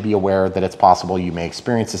want you to be aware that it's possible you may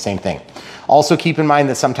experience the same thing. Also keep in mind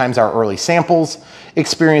that sometimes our early samples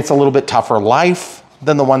experience a little bit tougher life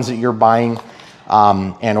than the ones that you're buying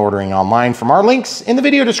and ordering online from our links in the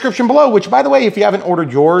video description below, which, by the way, if you haven't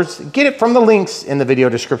ordered yours, get it from the links in the video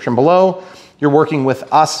description below. You're working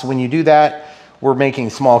with us when you do that. We're making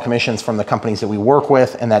small commissions from the companies that we work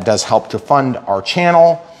with, and that does help to fund our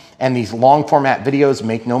channel. And these long format videos,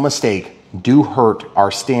 make no mistake, do hurt our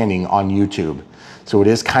standing on YouTube. So it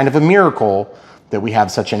is kind of a miracle that we have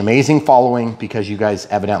such an amazing following, because you guys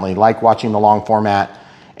evidently like watching the long format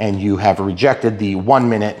and you have rejected the 1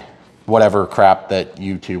 minute whatever crap that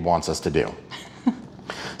YouTube wants us to do.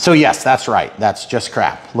 So yes, that's right. That's just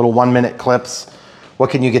crap. Little 1 minute clips. What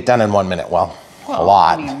can you get done in 1 minute? Well, a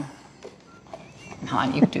lot. I mean, not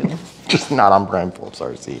on YouTube. Just not on Prime Phillips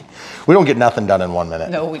RC. We don't get nothing done in 1 minute.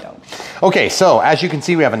 No, we don't. Okay, so as you can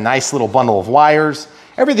see, we have a nice little bundle of wires.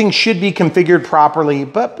 Everything should be configured properly,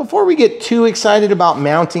 but before we get too excited about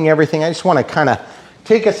mounting everything, I just want to kind of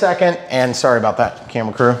take a second, and sorry about that,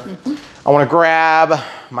 camera crew. I want to grab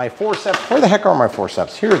my forceps. Where the heck are my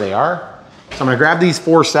forceps? Here they are. So I'm going to grab these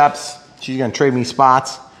forceps. She's going to trade me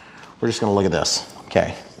spots. We're just going to look at this.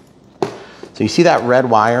 Okay. So you see that red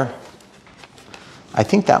wire? I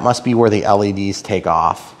think that must be where the LEDs take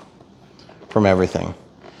off from everything.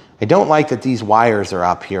 I don't like that these wires are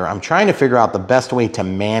up here. I'm trying to figure out the best way to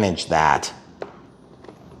manage that.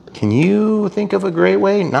 Can you think of a great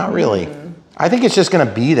way? Not really. I think it's just gonna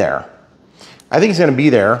be there. I think it's gonna be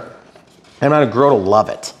there, and I'm gonna grow to love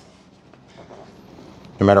it,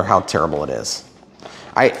 no matter how terrible it is.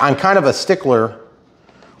 I'm kind of a stickler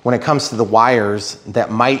when it comes to the wires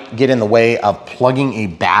that might get in the way of plugging a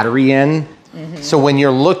battery in. So when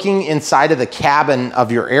you're looking inside of the cabin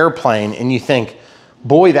of your airplane and you think,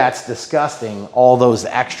 boy, that's disgusting, all those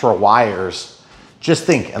extra wires, just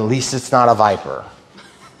think, at least it's not a Viper.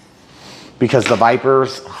 Because the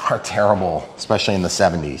Vipers are terrible, especially in the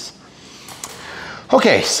 70s.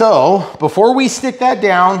 Okay, so before we stick that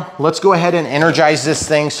down, let's go ahead and energize this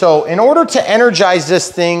thing. So in order to energize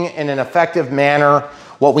this thing in an effective manner,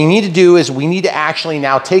 what we need to do is we need to actually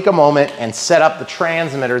now take a moment and set up the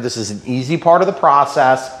transmitter. This is an easy part of the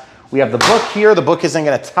process. We have the book here. The book isn't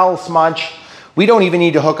going to tell us much. We don't even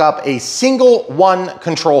need to hook up a single one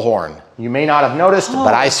control horn. You may not have noticed,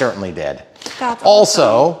 but I certainly did. That's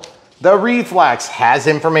also, the reflex has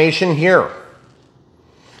information here.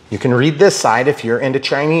 You can read this side if you're into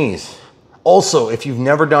Chinese. Also, if you've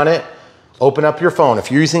never done it, open up your phone.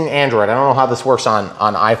 If you're using Android, I don't know how this works on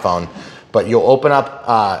iPhone, but you'll open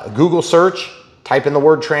up Google search, type in the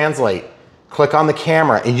word translate, click on the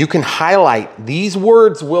camera, and you can highlight. These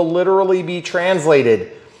words will literally be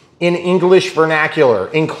translated in English vernacular,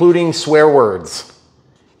 including swear words.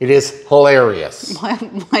 It is hilarious. Why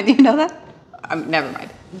do you know that? Never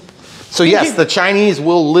mind. So yes, the Chinese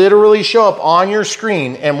will literally show up on your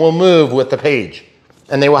screen and will move with the page.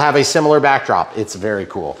 And they will have a similar backdrop. It's very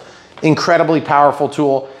cool. Incredibly powerful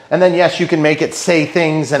tool. And then yes, you can make it say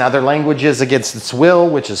things in other languages against its will,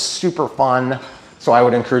 which is super fun. So I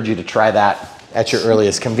would encourage you to try that at your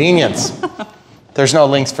earliest convenience. There's no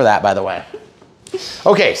links for that, by the way.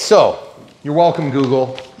 Okay, so you're welcome,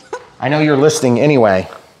 Google. I know you're listening anyway.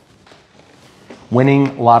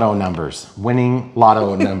 Winning lotto numbers. Winning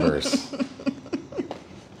lotto numbers.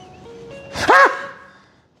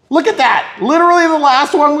 Look at that. Literally the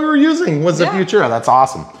last one we were using was the Futura. That's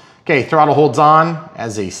awesome. Okay, throttle holds on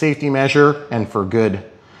as a safety measure and for good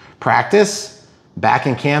practice. Back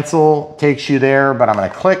and cancel takes you there, but I'm gonna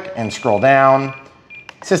click and scroll down.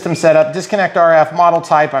 System setup, disconnect RF, model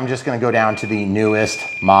type. I'm just gonna go down to the newest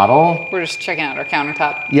model. We're just checking out our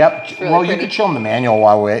countertop. Yep, really well, you could show them the manual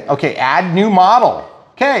while we wait. Okay, add new model.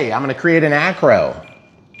 Okay, I'm gonna create an acro.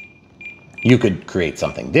 You could create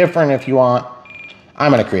something different if you want.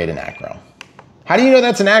 I'm gonna create an acro. How do you know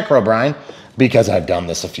that's an acro, Brian? Because I've done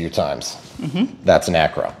this a few times. That's an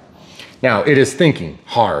acro. Now, it is thinking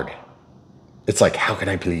hard. It's like, how can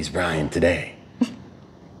I please Brian today?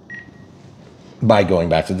 By going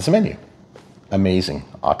back to this menu. Amazing,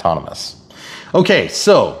 autonomous. Okay,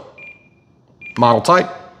 so model type.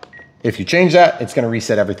 If you change that, it's gonna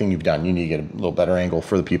reset everything you've done. You need to get a little better angle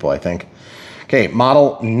for the people, I think. Okay,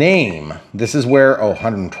 model name. This is where, oh,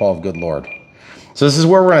 112, good Lord. So this is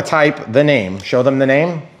where we're gonna type the name. Show them the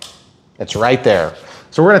name. It's right there.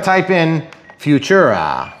 So we're gonna type in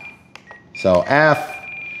Futura. So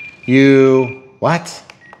what?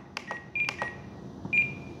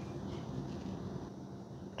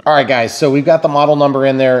 All right, guys, so we've got the model number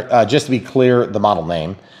in there. Just to be clear, the model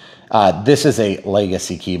name. This is a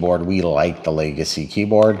legacy keyboard. We like the legacy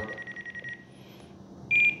keyboard.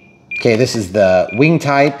 Okay, this is the wing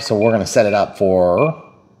type, so we're gonna set it up for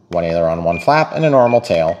one aileron, one flap, and a normal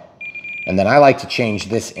tail. And then I like to change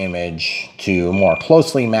this image to more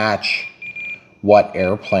closely match what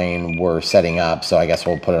airplane we're setting up. So I guess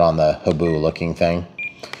we'll put it on the Habu looking thing.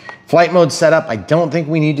 Flight mode setup, I don't think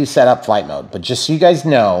we need to set up flight mode, but just so you guys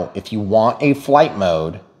know, if you want a flight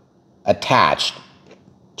mode attached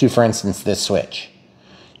to, for instance, this switch,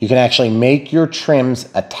 you can actually make your trims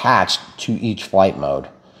attached to each flight mode.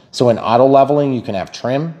 So in auto leveling, you can have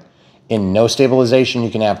trim. In no stabilization, you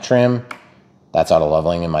can have trim. That's auto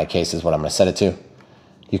leveling in my case is what I'm gonna set it to.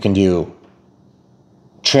 You can do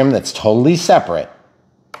trim that's totally separate,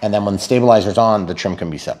 and then when the stabilizer's on, the trim can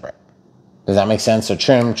be separate. Does that make sense? So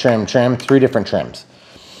trim, trim, trim, 3 different trims.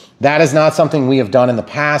 That is not something we have done in the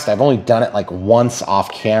past. I've only done it like once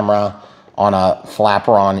off camera on a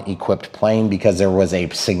flaperon equipped plane because there was a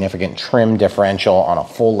significant trim differential on a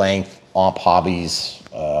full length Omp Hobbies,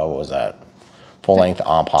 what was that? Full length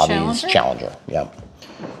Omp Hobbies Challenger, yep,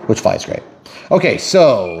 which flies great. Okay,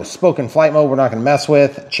 so spoken flight mode, we're not gonna mess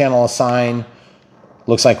with. Channel assign.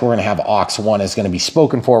 Looks like we're gonna have aux 1 is gonna be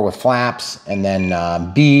spoken for with flaps, and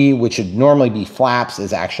then B, which would normally be flaps,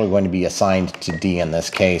 is actually going to be assigned to D in this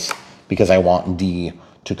case because I want D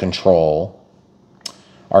to control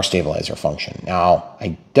our stabilizer function. Now,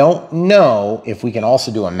 I don't know if we can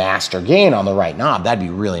also do a master gain on the right knob. That'd be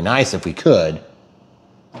really nice if we could.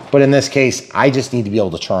 But in this case, I just need to be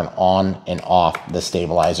able to turn on and off the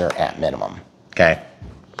stabilizer at minimum, okay?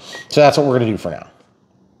 So that's what we're gonna do for now.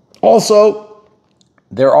 Also,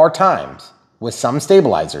 there are times with some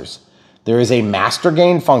stabilizers, there is a master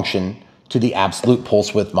gain function to the absolute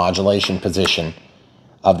pulse width modulation position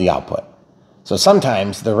of the output. So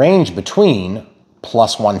sometimes the range between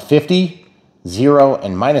plus 150, 0,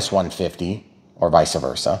 and minus 150, or vice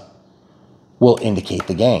versa, will indicate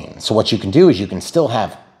the gain. So what you can do is you can still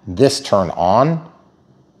have this turn on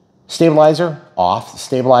stabilizer, off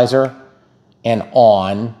stabilizer, and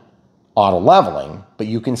on auto leveling, but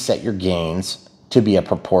you can set your gains to be a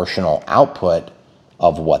proportional output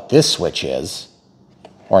of what this switch is,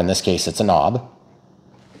 or in this case, it's a knob,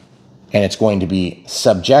 and it's going to be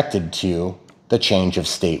subjected to the change of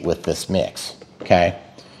state with this mix, okay?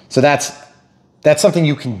 So that's something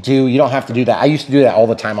you can do. You don't have to do that. I used to do that all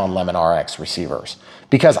the time on Lemon RX receivers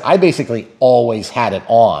because I basically always had it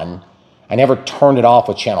on. I never turned it off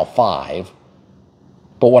with channel 5,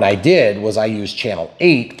 but what I did was I used channel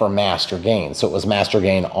 8 for master gain. So it was master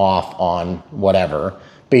gain off on whatever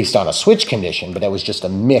based on a switch condition, but that was just a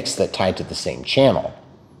mix that tied to the same channel.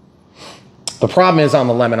 The problem is on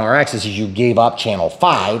the Lemon RX is you gave up channel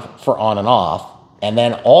 5 for on and off, and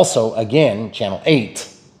then also again, channel 8,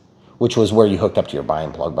 which was where you hooked up to your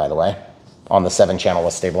bind plug, by the way, on the 7-channel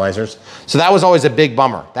with stabilizers. So that was always a big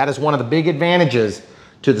bummer. That is one of the big advantages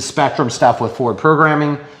to the Spectrum stuff with forward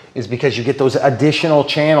programming is because you get those additional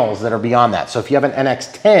channels that are beyond that. So if you have an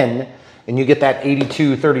NX10 and you get that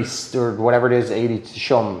 8230 or whatever it is, 80,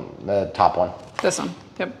 show them the top one. This one,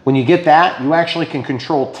 yep. When you get that, you actually can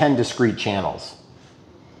control 10 discrete channels.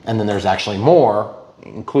 And then there's actually more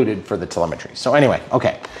included for the telemetry. So anyway,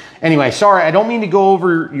 okay. Anyway, sorry, I don't mean to go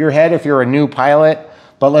over your head if you're a new pilot,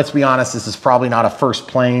 but let's be honest, this is probably not a first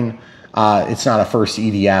plane It's not a first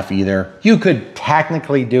EDF either. You could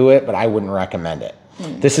technically do it, but I wouldn't recommend it.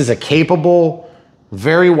 This is a capable,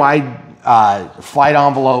 very wide flight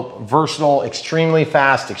envelope, versatile, extremely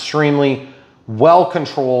fast, extremely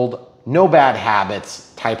well-controlled, no bad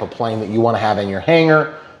habits type of plane that you want to have in your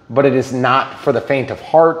hangar, but it is not for the faint of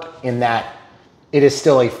heart in that it is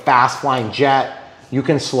still a fast flying jet. You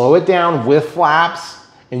can slow it down with flaps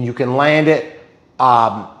and you can land it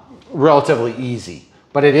relatively easy.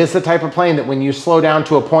 But it is the type of plane that when you slow down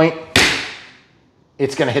to a point,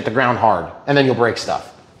 it's gonna hit the ground hard and then you'll break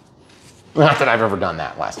stuff. Not that I've ever done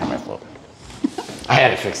that last time I flew. I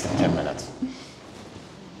had it fixed in 10 minutes.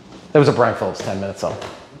 That was a Brian Phillips 10 minutes though.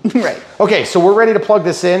 Right. Okay, so we're ready to plug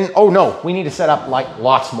this in. Oh no, we need to set up like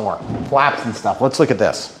lots more flaps and stuff. Let's look at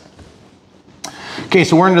this. Okay,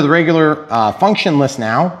 so we're into the regular function list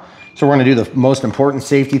now. So we're gonna do the most important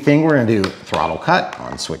safety thing. We're gonna do throttle cut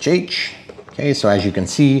on switch H. Okay, so as you can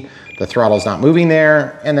see, the throttle's not moving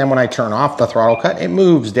there. And then when I turn off the throttle cut, it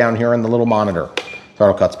moves down here in the little monitor.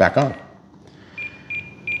 Throttle cut's back on.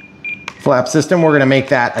 Flap system, we're gonna make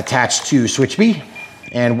that attached to switch B.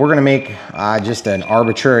 And we're gonna make just an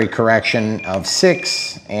arbitrary correction of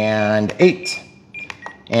 6 and 8.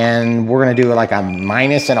 And we're gonna do like a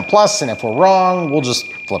minus and a plus, and if we're wrong, we'll just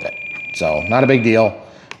flip it. So not a big deal.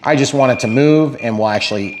 I just want it to move, and we'll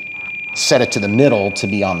actually set it to the middle to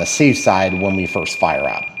be on the safe side when we first fire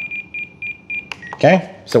up.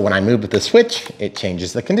 Okay, so when I move with the switch, it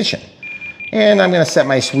changes the condition. And I'm gonna set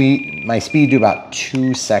my speed to about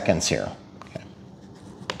 2 seconds here. Okay.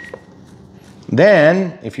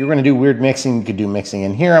 Then, if you're gonna do weird mixing, you could do mixing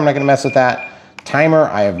in here. I'm not gonna mess with that. Timer,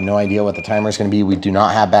 I have no idea what the timer is gonna be. We do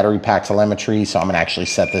not have battery pack telemetry, so I'm gonna actually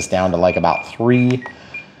set this down to like about 3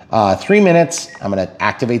 minutes. I'm gonna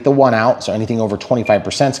activate the 1 out, so anything over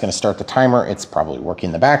 25% is gonna start the timer. It's probably working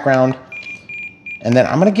in the background. And then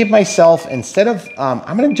I'm gonna give myself, instead of,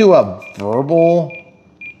 I'm gonna do a verbal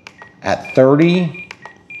at 30.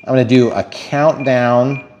 I'm gonna do a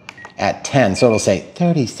countdown at 10. So it'll say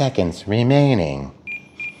 30 seconds remaining.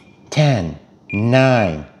 10,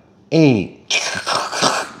 9, 8,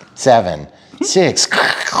 7, 6.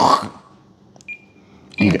 Are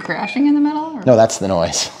you crashing in the middle? Or? No, that's the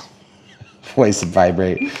noise. Voice and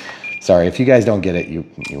vibrate. Sorry, if you guys don't get it, you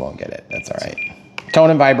won't get it. That's all right. Tone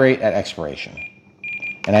and vibrate at expiration.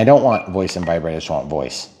 And I don't want voice and vibrate, I just want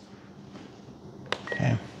voice.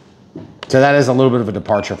 Okay. So that is a little bit of a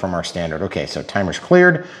departure from our standard. Okay, so timer's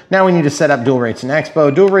cleared. Now we need to set up dual rates in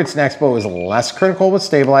Expo. Dual rates in Expo is less critical with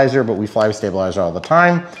stabilizer, but we fly with stabilizer all the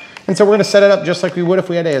time. And so we're gonna set it up just like we would if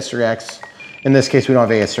we had AS3X. In this case, we don't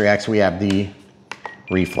have AS3X, we have the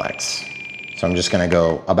reflex. So I'm just gonna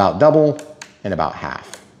go about double and about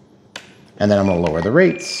half. And then I'm gonna lower the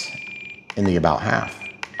rates in the about half.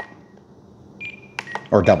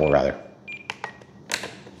 Or double rather.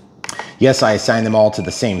 Yes, I assign them all to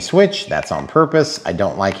the same switch. That's on purpose. I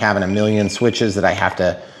don't like having a million switches that I have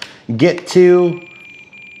to get to.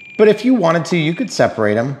 But if you wanted to, you could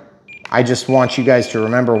separate them. I just want you guys to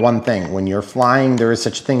remember one thing. When you're flying, there is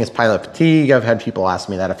such a thing as pilot fatigue. I've had people ask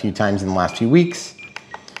me that a few times in the last few weeks.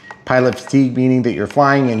 Pilot fatigue meaning that you're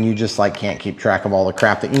flying and you just like can't keep track of all the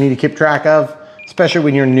crap that you need to keep track of, especially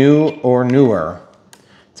when you're new or newer.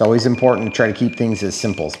 It's always important to try to keep things as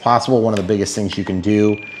simple as possible. One of the biggest things you can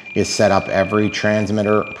do is set up every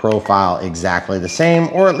transmitter profile exactly the same,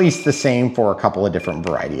 or at least the same for a couple of different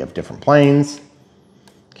variety of different planes.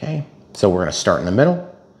 Okay, so we're gonna start in the middle.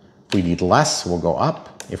 If we need less, we'll go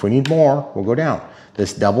up. If we need more, we'll go down.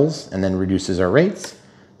 This doubles and then reduces our rates.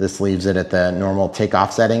 This leaves it at the normal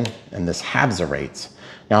takeoff setting, and this halves the rates.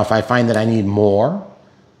 Now, if I find that I need more,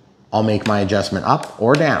 I'll make my adjustment up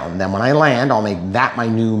or down. Then when I land, I'll make that my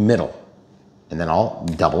new middle. And then I'll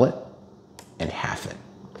double it and half it.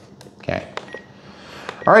 Okay.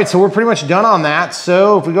 All right, so we're pretty much done on that.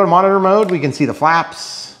 So if we go to monitor mode, we can see the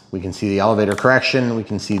flaps, we can see the elevator correction, we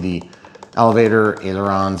can see the elevator,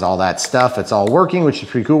 ailerons, all that stuff. It's all working, which is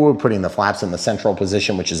pretty cool. We're putting the flaps in the central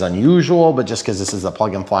position, which is unusual, but just because this is a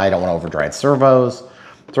plug and fly, I don't want to overdrive servos.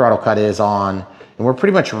 Throttle cut is on, and we're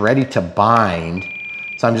pretty much ready to bind.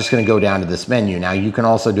 So I'm just gonna go down to this menu. Now you can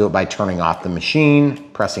also do it by turning off the machine,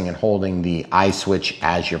 pressing and holding the I switch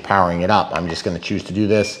as you're powering it up. I'm just gonna choose to do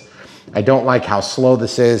this. I don't like how slow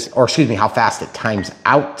this is, or excuse me, how fast it times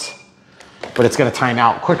out, but it's gonna time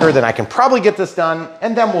out quicker than I can probably get this done,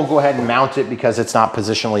 and then we'll go ahead and mount it because it's not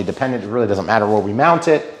positionally dependent. It really doesn't matter where we mount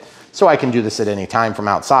it, so I can do this at any time from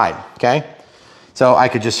outside, okay? So I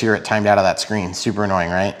could just hear it timed out of that screen. Super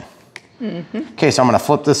annoying, right? Mm-hmm. Okay, so I'm gonna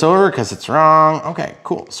flip this over because it's wrong. Okay,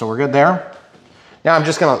 cool, so we're good there. Now I'm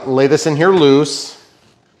just gonna lay this in here loose,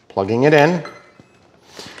 plugging it in.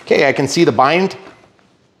 Okay, I can see the bind.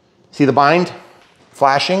 See the bind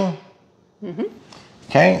flashing?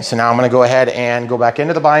 Okay, so now I'm gonna go ahead and go back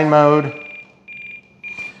into the bind mode.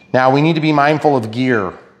 Now we need to be mindful of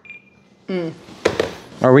gear.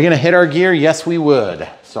 Are we gonna hit our gear? Yes, we would.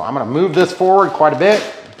 So I'm gonna move this forward quite a bit.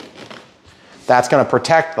 That's gonna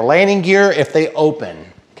protect the landing gear if they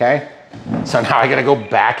open, okay? So now I gotta go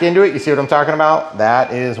back into it. You see what I'm talking about?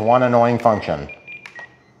 That is one annoying function.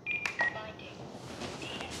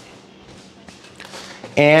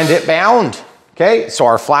 And it bound, okay? So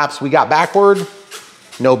our flaps we got backward,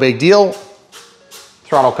 no big deal.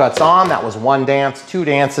 Throttle cuts on, that was one dance, two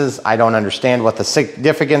dances. I don't understand what the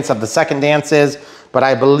significance of the second dance is, but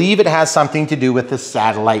I believe it has something to do with the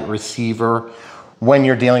satellite receiver when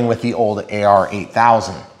you're dealing with the old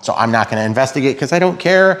AR8000. So I'm not gonna investigate because I don't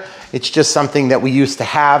care. It's just something that we used to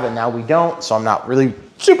have and now we don't, so I'm not really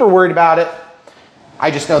super worried about it.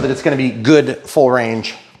 I just know that it's gonna be good full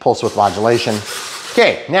range pulse width modulation.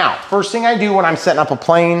 Okay, now, first thing I do when I'm setting up a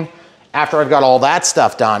plane after I've got all that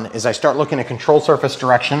stuff done is I start looking at control surface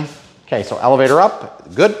direction. Okay, so elevator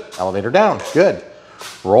up, good. Elevator down, good.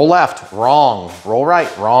 Roll left, wrong. Roll right,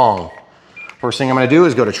 wrong. First thing I'm gonna do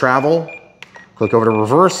is go to travel, click over to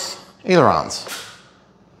reverse, ailerons.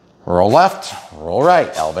 Roll left, roll right,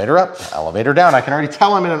 elevator up, elevator down. I can already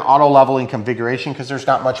tell I'm in an auto leveling configuration because there's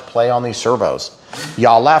not much play on these servos.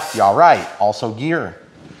 Yaw left, yaw right, also gear.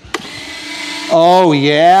 Oh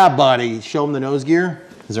yeah, buddy. Show them the nose gear.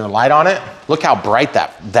 Is there a light on it? Look how bright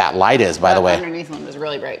that light is, by the way. Underneath one was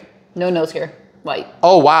really bright. No nose gear, white.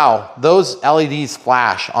 Oh wow, those LEDs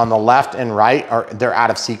flash on the left and right, they're out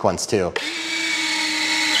of sequence too.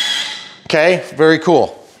 Okay, very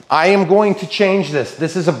cool. I am going to change this.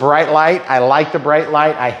 This is a bright light. I like the bright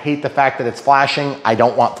light. I hate the fact that it's flashing. I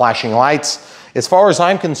don't want flashing lights. As far as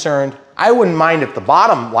I'm concerned, I wouldn't mind if the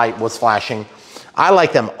bottom light was flashing. I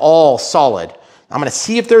like them all solid. I'm gonna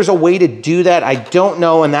see if there's a way to do that. I don't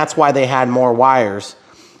know, and that's why they had more wires.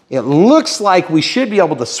 It looks like we should be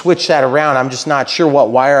able to switch that around. I'm just not sure what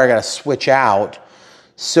wire I gotta switch out.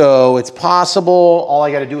 So it's possible, all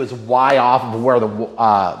I gotta do is Y off of where the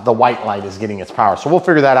white light is getting its power. So we'll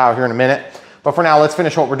figure that out here in a minute. But for now, let's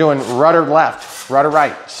finish what we're doing. Rudder left, rudder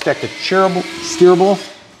right. Stick to steerable.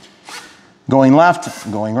 Going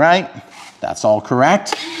left, going right. That's all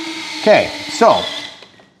correct. Okay, so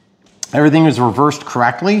everything is reversed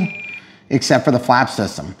correctly except for the flap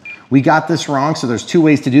system. We got this wrong, so there's two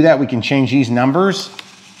ways to do that. We can change these numbers.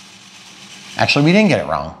 Actually, we didn't get it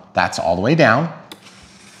wrong. That's all the way down.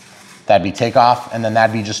 That'd be takeoff, and then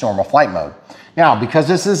that'd be just normal flight mode. Now, because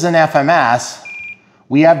this is an FMS,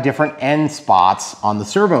 we have different end spots on the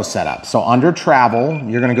servo setup. So under travel,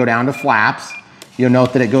 you're gonna go down to flaps. You'll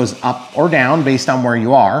note that it goes up or down based on where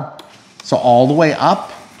you are. So all the way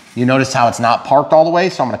up, you notice how it's not parked all the way,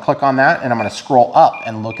 so I'm gonna click on that and I'm gonna scroll up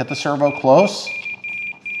and look at the servo close.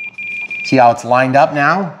 See how it's lined up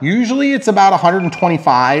now? Usually it's about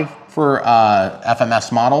 125 for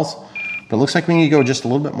FMS models, but it looks like we need to go just a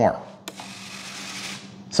little bit more.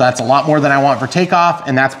 So that's a lot more than I want for takeoff,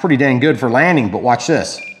 and that's pretty dang good for landing, but watch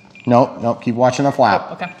this. Nope, keep watching the flap.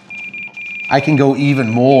 Oh, okay. I can go even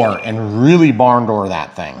more and really barn door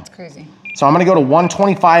that thing. That's crazy. So I'm gonna go to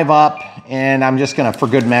 125 up, and I'm just gonna, for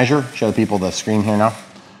good measure, show the people the screen here now.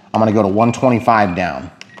 I'm gonna go to 125 down,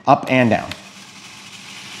 up and down.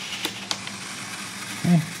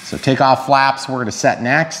 Okay. So takeoff flaps, we're gonna set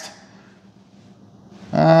next.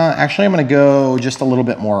 Actually, I'm gonna go just a little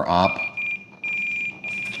bit more up.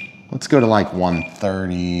 Let's go to like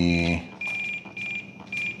 130.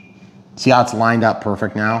 See how it's lined up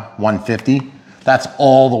perfect now? 150. That's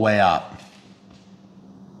all the way up.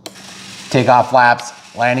 Takeoff flaps,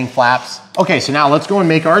 landing flaps. Okay, so now let's go and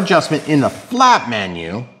make our adjustment in the flap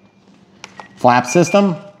menu. Flap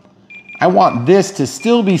system. I want this to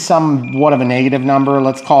still be somewhat of a negative number.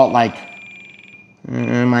 Let's call it like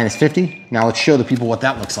minus 50. Now let's show the people what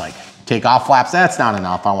that looks like. Takeoff flaps, that's not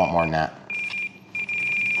enough. I want more than that.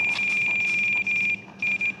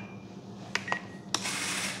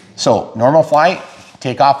 So normal flight,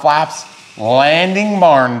 takeoff flaps, landing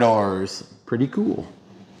barn doors. Pretty cool.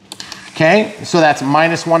 Okay, so that's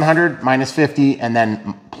minus 100, minus 50, and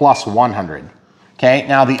then plus 100. Okay,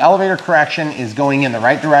 now the elevator correction is going in the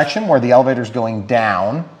right direction where the elevator's going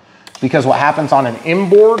down, because what happens on an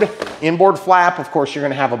inboard flap, of course, you're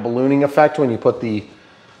gonna have a ballooning effect when you put the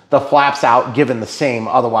flaps out given the same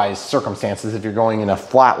otherwise circumstances. If you're going in a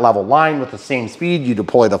flat level line with the same speed, you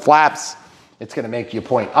deploy the flaps, it's gonna make you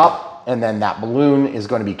point up, and then that balloon is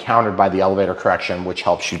gonna be countered by the elevator correction, which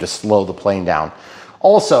helps you to slow the plane down.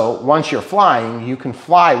 Also, once you're flying, you can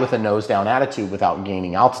fly with a nose down attitude without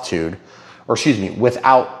gaining altitude, or excuse me,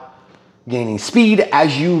 without gaining speed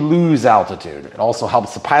as you lose altitude. It also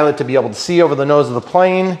helps the pilot to be able to see over the nose of the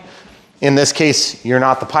plane. In this case, you're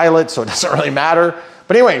not the pilot, so it doesn't really matter.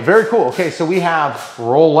 But anyway, very cool. Okay, so we have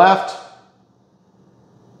roll left.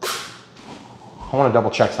 I want to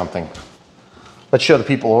double check something. Let's show the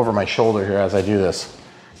people over my shoulder here as I do this.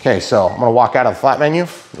 Okay, so I'm gonna walk out of the flat menu,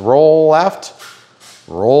 roll left,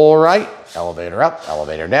 roll right, elevator up,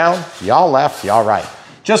 elevator down, yaw left, yaw right.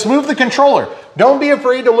 Just move the controller. Don't be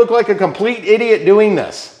afraid to look like a complete idiot doing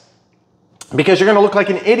this, because you're gonna look like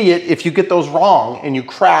an idiot if you get those wrong and you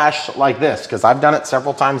crash like this, because I've done it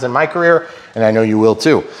several times in my career and I know you will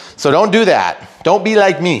too. So don't do that. Don't be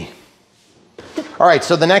like me. All right,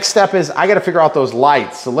 so the next step is I gotta figure out those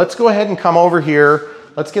lights. So let's go ahead and come over here.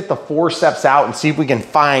 Let's get the forceps out and see if we can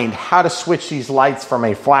find how to switch these lights from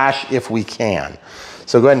a flash if we can.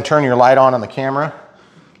 So go ahead and turn your light on the camera.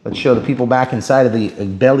 Let's show the people back inside of the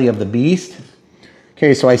belly of the beast.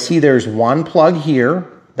 Okay, so I see there's one plug here.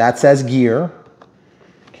 That says gear.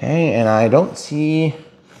 Okay, and I don't see,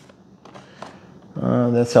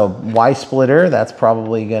 that's a Y splitter. That's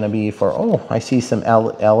probably gonna be for, oh, I see some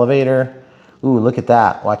elevator. Ooh, look at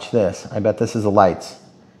that, watch this. I bet this is the lights,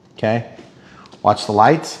 okay? Watch the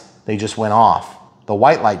lights, they just went off. The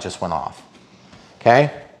white light just went off,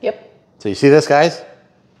 okay? Yep. So you see this, guys?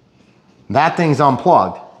 That thing's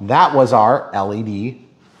unplugged. That was our LED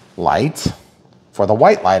light for the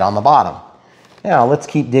white light on the bottom. Now let's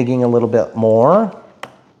keep digging a little bit more.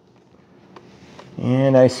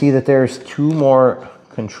 And I see that there's two more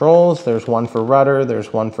controls. There's one for rudder,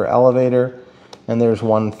 there's one for elevator, and there's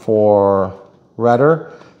one for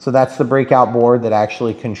rudder. So that's the breakout board that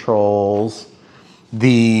actually controls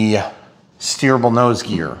the steerable nose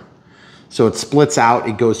gear. So it splits out,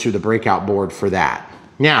 it goes through the breakout board for that.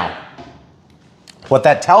 Now, what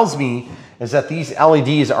that tells me is that these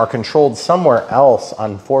LEDs are controlled somewhere else,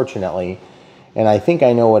 unfortunately, and I think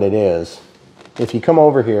I know what it is. If you come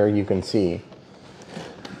over here, you can see.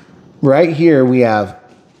 Right here we have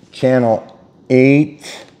channel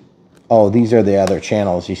 8. Oh, these are the other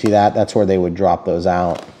channels. You see that? That's where they would drop those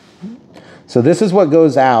out. So this is what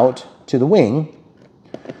goes out to the wing.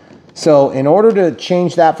 So in order to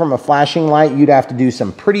change that from a flashing light, you'd have to do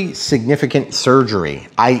some pretty significant surgery,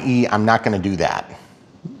 i.e. I'm not gonna do that.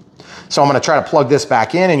 So I'm gonna try to plug this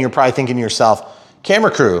back in, and you're probably thinking to yourself,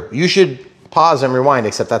 camera crew, you should pause and rewind,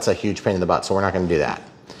 except that's a huge pain in the butt, so we're not gonna do that.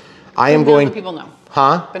 I am going- Now the people know.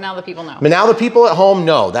 Huh? But now the people know. But now the people at home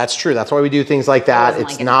know, that's true. That's why we do things like that.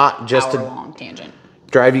 It's like not just to long tangent.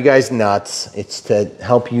 drive you guys nuts. It's to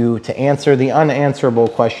help you to answer the unanswerable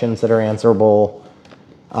questions that are answerable.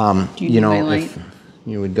 You know, if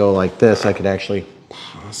you would go like this, I could actually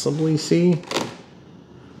possibly see.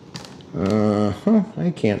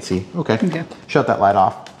 I can't see. Okay. Okay. Shut that light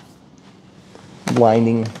off.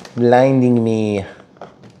 Blinding me.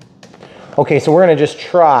 Okay, so we're gonna just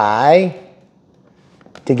try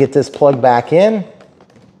to get this plugged back in.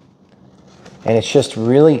 And it's just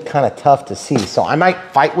really kind of tough to see. So I might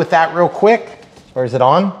fight with that real quick. Or is it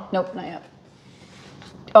on? Nope, not yet.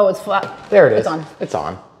 Oh, it's flat. There it is. It's on. It's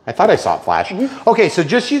on. I thought I saw it flash. Okay, so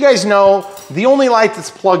just so you guys know, the only light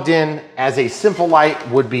that's plugged in as a simple light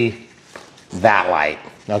would be that light,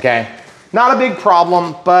 okay? Not a big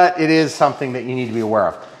problem, but it is something that you need to be aware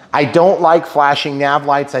of. I don't like flashing nav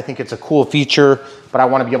lights. I think it's a cool feature, but I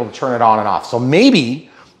want to be able to turn it on and off. So maybe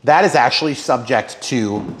that is actually subject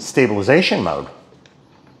to stabilization mode.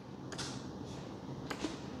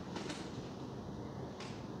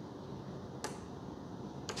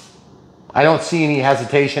 I don't see any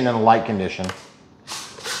hesitation in the light condition.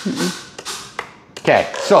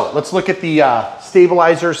 Okay, so let's look at the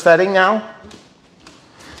stabilizer setting now.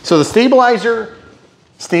 So the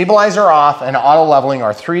stabilizer off, and auto leveling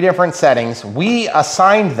are 3 different settings. We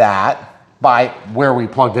assigned that by where we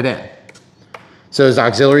plugged it in. So it's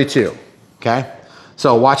auxiliary 2, okay?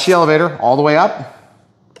 So watch the elevator all the way up.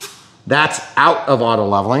 That's out of auto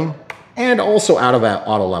leveling and also out of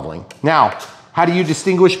auto leveling. Now, how do you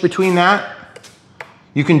distinguish between that?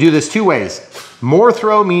 You can do this 2 ways. More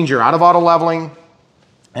throw means you're out of auto leveling,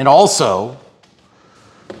 and also,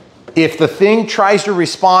 if the thing tries to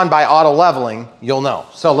respond by auto leveling, you'll know.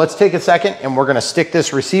 So let's take a second and we're gonna stick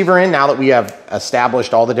this receiver in now that we have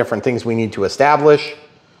established all the different things we need to establish.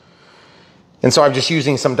 And so I'm just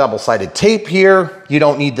using some double-sided tape here. You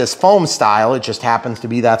don't need this foam style, it just happens to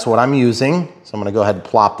be that's what I'm using. So I'm gonna go ahead and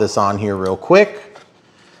plop this on here real quick.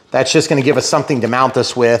 That's just gonna give us something to mount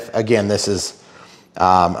this with. Again, this is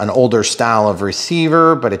an older style of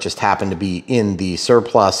receiver, but it just happened to be in the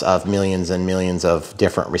surplus of millions and millions of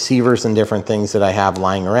different receivers and different things that I have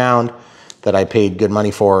lying around that I paid good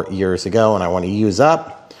money for years ago and I want to use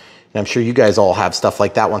up. And I'm sure you guys all have stuff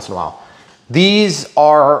like that once in a while. These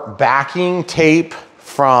are backing tape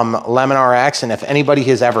from Lemon RX. And if anybody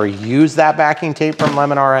has ever used that backing tape from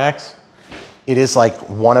Lemon RX, it is like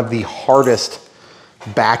one of the hardest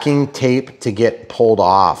backing tape to get pulled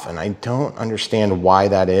off. And I don't understand why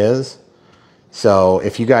that is. So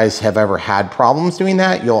if you guys have ever had problems doing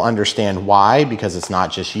that, you'll understand why, because it's not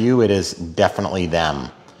just you, it is definitely them.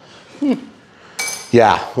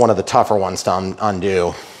 Yeah, one of the tougher ones to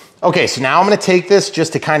undo. Okay, so now I'm gonna take this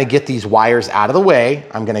just to kind of get these wires out of the way.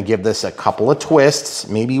 I'm gonna give this a couple of twists,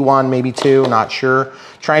 maybe one, maybe two, not sure.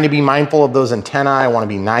 Trying to be mindful of those antennae. I wanna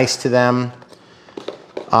be nice to them.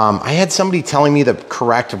 I had somebody telling me the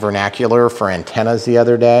correct vernacular for antennas the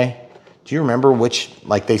other day. Do you remember which,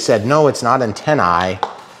 like they said, no, it's not antennae.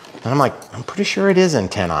 And I'm like, I'm pretty sure it is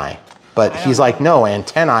antennae. But he's like, no,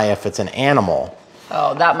 antennae if it's an animal.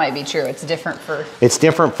 Oh, that might be true. It's different for... It's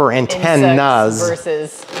different for antennas.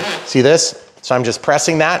 Versus... See this? So I'm just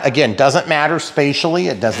pressing that. Again, doesn't matter spatially.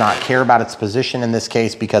 It does not care about its position in this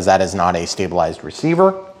case because that is not a stabilized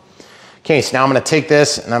receiver. Okay, so now I'm gonna take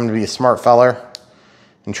this and I'm gonna be a smart feller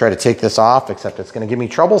and try to take this off, except it's gonna give me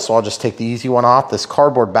trouble, so I'll just take the easy one off. This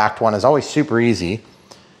cardboard backed one is always super easy.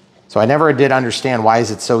 So I never did understand why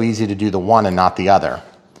is it so easy to do the one and not the other.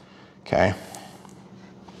 Okay.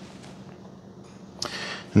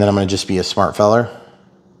 And then I'm gonna just be a smart feller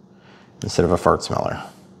instead of a fart smeller.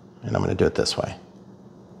 And I'm gonna do it this way.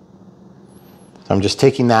 So I'm just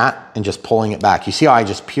taking that and just pulling it back. You see how I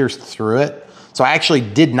just pierced through it? So I actually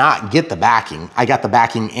did not get the backing. I got the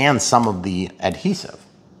backing and some of the adhesive.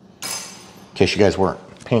 In case you guys weren't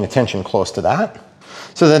paying attention close to that.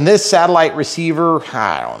 So then this satellite receiver,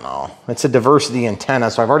 I don't know. It's a diversity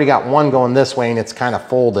antenna. So I've already got one going this way and it's kind of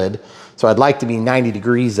folded. So I'd like to be 90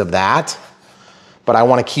 degrees of that. But I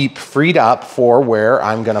want to keep freed up for where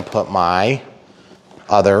I'm going to put my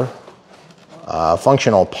other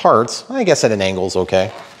functional parts. I guess at an angle is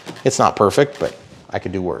okay. It's not perfect, but I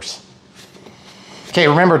could do worse. Okay,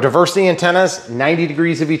 remember diversity antennas, 90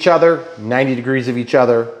 degrees of each other, 90 degrees of each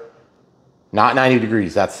other. Not 90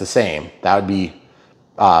 degrees, that's the same. That would be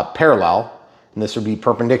parallel, and this would be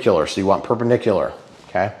perpendicular. So you want perpendicular,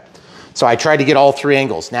 okay? So I tried to get all three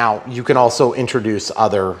angles. Now, you can also introduce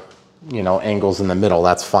other, angles in the middle,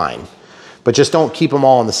 that's fine. But just don't keep them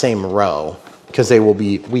all in the same row because they will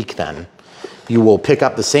be weak then. You will pick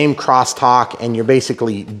up the same crosstalk and you're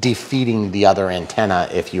basically defeating the other antenna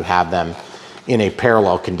if you have them in a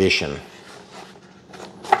parallel condition.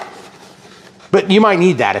 But you might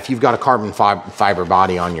need that if you've got a carbon fiber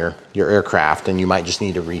body on your aircraft, and you might just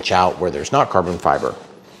need to reach out where there's not carbon fiber.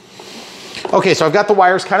 Okay, so I've got the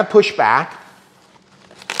wires kind of pushed back.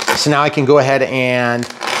 So now I can go ahead and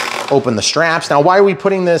open the straps. Now, why are we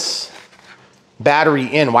putting this battery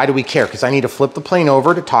in? Why do we care? Because I need to flip the plane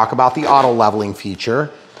over to talk about the auto leveling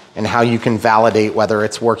feature and how you can validate whether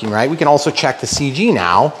it's working right. We can also check the CG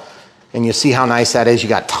now. And you see how nice that is. You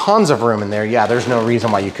got tons of room in there. Yeah, there's no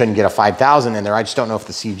reason why you couldn't get a 5000 in there. I just don't know if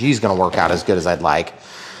the CG is gonna work out as good as I'd like.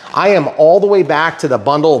 I am all the way back to the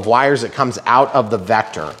bundle of wires that comes out of the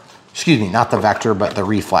vector. Excuse me, not the vector, but the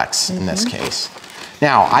reflex in this case.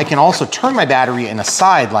 Now, I can also turn my battery in a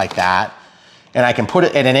side like that, and I can put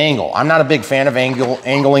it at an angle. I'm not a big fan of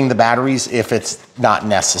angling the batteries if it's not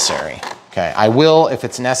necessary. Okay, I will if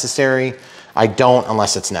it's necessary. I don't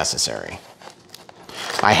unless it's necessary.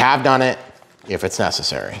 I have done it if it's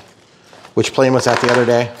necessary. Which plane was that the other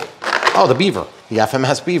day? Oh, the Beaver, the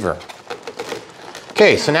FMS Beaver.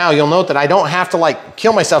 Okay, so now you'll note that I don't have to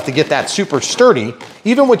kill myself to get that super sturdy.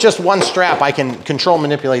 Even with just one strap, I can control and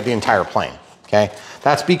manipulate the entire plane, okay?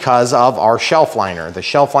 That's because of our shelf liner. The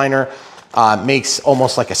shelf liner makes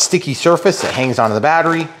almost like a sticky surface that hangs onto the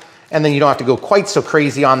battery, and then you don't have to go quite so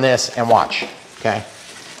crazy on this, and watch, okay?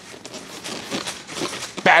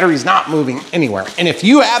 Battery's not moving anywhere. And if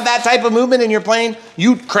you have that type of movement in your plane,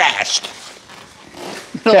 you crashed.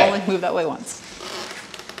 It'll only move that way once.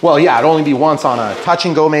 Well, yeah, it'd only be once on a touch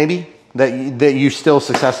and go maybe that you still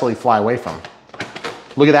successfully fly away from.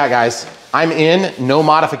 Look at that, guys. I'm in, no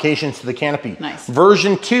modifications to the canopy. Nice.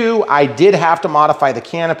 Version 2, I did have to modify the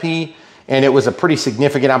canopy, and it was a pretty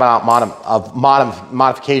significant amount of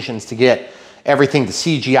modifications to get everything to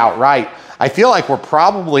CG out right. I feel like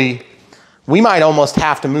we might almost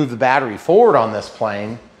have to move the battery forward on this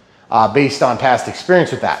plane based on past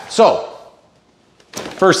experience with that. So,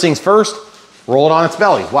 first things first, roll it on its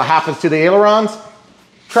belly. What happens to the ailerons?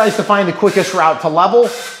 Tries to find the quickest route to level.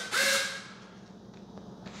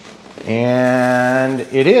 And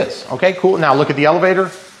it is. Okay, cool. Now look at the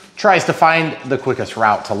elevator. Tries to find the quickest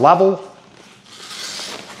route to level.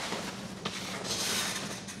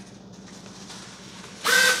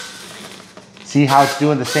 See how it's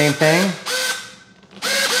doing the same thing?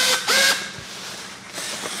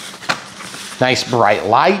 Nice bright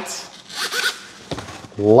light.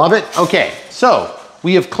 Love it. Okay, so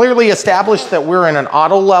we have clearly established that we're in an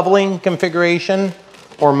auto leveling configuration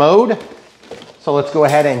or mode. So let's go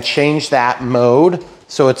ahead and change that mode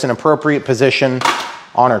so it's an appropriate position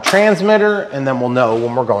on our transmitter, and then we'll know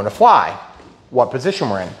when we're going to fly what position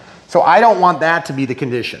we're in. So I don't want that to be the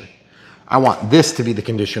condition. I want this to be the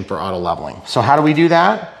condition for auto leveling. So how do we do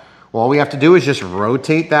that? Well, all we have to do is just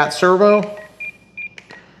rotate that servo,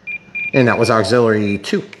 and that was auxiliary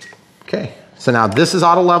 2. Okay, so now this is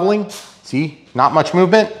auto leveling. See, not much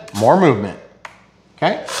movement, more movement.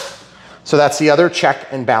 Okay, so that's the other check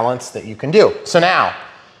and balance that you can do. So now,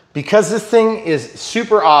 because this thing is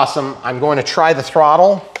super awesome, I'm going to try the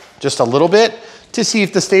throttle just a little bit to see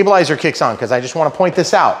if the stabilizer kicks on, because I just want to point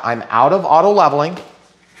this out. I'm out of auto leveling.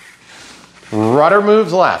 Rudder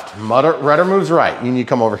moves left, rudder moves right. You need to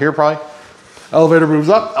come over here probably. Elevator moves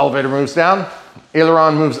up, elevator moves down.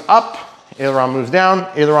 Aileron moves up, aileron moves down,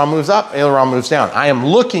 aileron moves up, aileron moves down. I am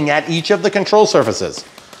looking at each of the control surfaces.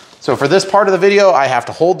 So for this part of the video, I have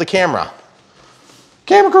to hold the camera.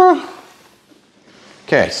 Camera crew.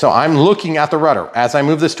 Okay, so I'm looking at the rudder. As I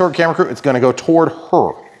move this toward camera crew, it's gonna go toward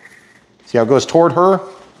her. See how it goes toward her,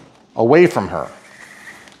 away from her.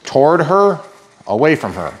 Toward her, away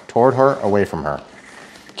from her. Toward her, away from her.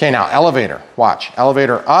 Okay, now elevator, watch.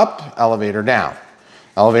 Elevator up, elevator down.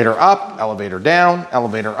 Elevator up, elevator down,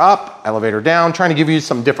 elevator up, elevator down. Trying to give you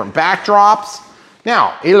some different backdrops.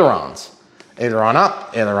 Now, ailerons. Aileron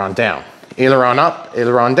up, aileron down. Aileron up,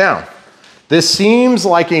 aileron down. This seems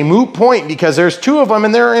like a moot point because there's 2 of them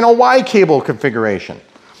and they're in a Y cable configuration.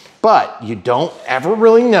 But you don't ever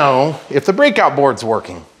really know if the breakout board's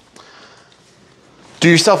working. Do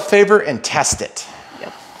yourself a favor and test it.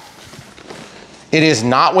 Yep. It is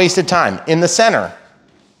not wasted time. In the center,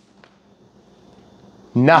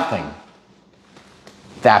 nothing.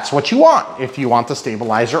 That's what you want if you want the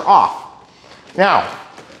stabilizer off. Now,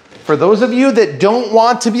 for those of you that don't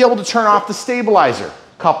want to be able to turn off the stabilizer,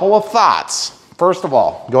 couple of thoughts. First of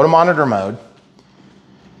all, go to monitor mode.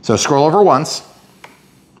 So scroll over once.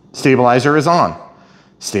 Stabilizer is on.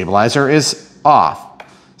 Stabilizer is off.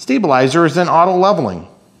 Stabilizer is in auto leveling.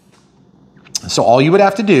 So all you would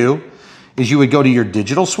have to do is you would go to your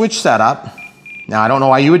digital switch setup. Now I don't know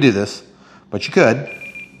why you would do this, but you could.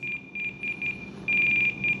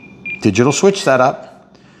 Digital switch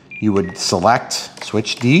setup. You would select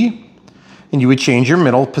switch D, and you would change your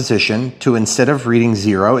middle position to, instead of reading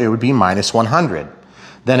 0, it would be -100.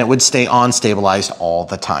 Then it would stay on stabilized all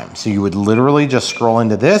the time. So you would literally just scroll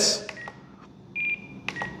into this.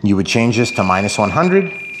 You would change this to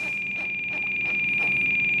 -100.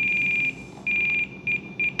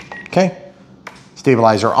 Okay,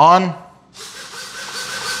 stabilizer on.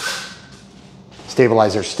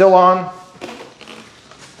 Stabilizer still on.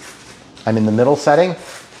 I'm in the middle setting.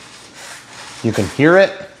 You can hear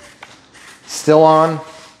it. Still on,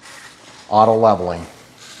 auto leveling.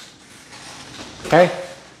 Okay,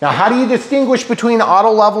 now how do you distinguish between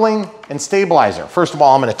auto leveling and stabilizer? First of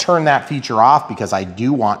all, I'm gonna turn that feature off because I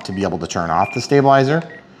do want to be able to turn off the stabilizer,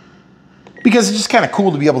 because it's just kind of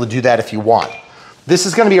cool to be able to do that if you want. This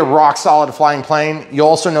is gonna be a rock solid flying plane. You'll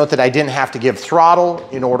also note that I didn't have to give throttle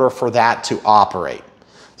in order for that to operate.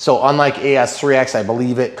 So unlike AS3X, I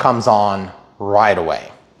believe it comes on right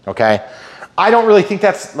away, okay? I don't really think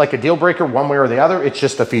that's like a deal breaker one way or the other. It's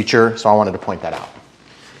just a feature, so I wanted to point that out.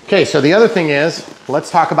 Okay, so the other thing is,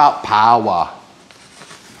 let's talk about power.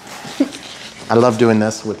 I love doing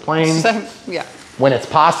this with planes. Yeah. When it's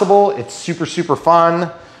possible, it's super, super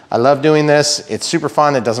fun. I love doing this. It's super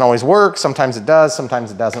fun. It doesn't always work. Sometimes it does,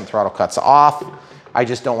 sometimes it doesn't. Throttle cuts off. I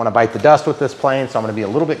just don't want to bite the dust with this plane, so I'm going to be a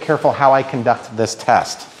little bit careful how I conduct this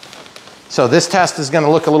test. So this test is going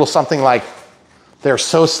to look a little something like, they're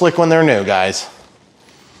so slick when they're new, guys.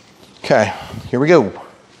 Okay, here we go.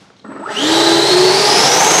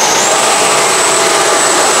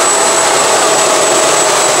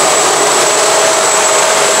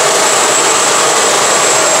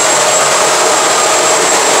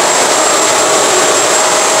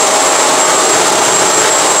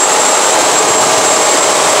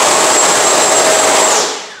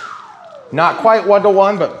 Not quite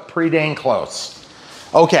 1-to-1, but pretty dang close.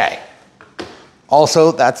 Okay.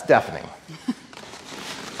 Also, that's deafening.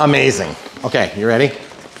 Amazing. Okay, you ready?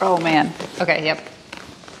 Oh man. Okay, yep.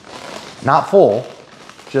 Not full,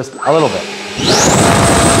 just a little bit.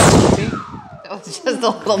 See? Oh, it's just a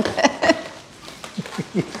little bit.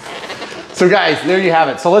 So guys, there you have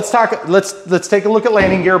it. So let's take a look at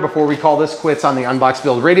landing gear before we call this quits on the Unbox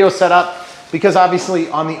Build radio setup. because obviously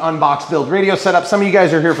on the Unbox build radio setup, some of you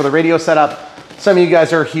guys are here for the radio setup, some of you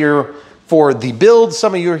guys are here for the build,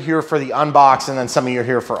 some of you are here for the Unbox, and then some of you are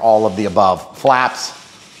here for all of the above. Flaps,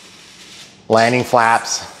 landing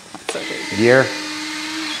flaps, So crazy. gear,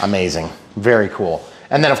 amazing, very cool.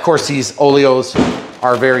 And then of course these oleos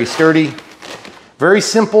are very sturdy. Very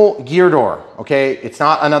simple gear door, okay? It's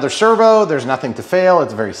not another servo, there's nothing to fail,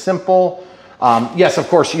 it's very simple. Yes, of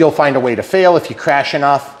course, you'll find a way to fail if you crash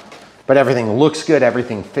enough, but everything looks good,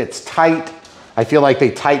 everything fits tight. I feel like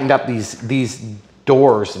they tightened up these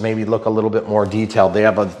doors, maybe look a little bit more detailed. They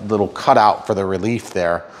have a little cutout for the relief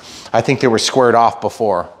there. I think they were squared off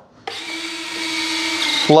before.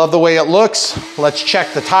 Love the way it looks. Let's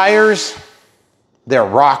check the tires. They're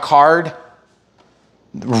rock hard,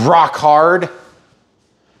 rock hard,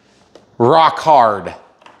 rock hard,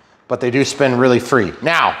 but they do spin really free.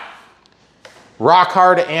 Now, rock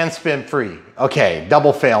hard and spin free. Okay,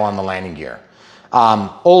 double fail on the landing gear.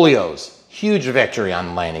 Oleos, huge victory on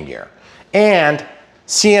the landing gear. And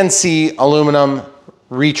CNC aluminum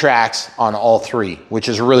retracts on all three, which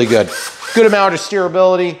is really good. Good amount of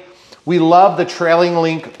steerability. We love the trailing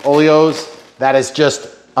link oleos. That is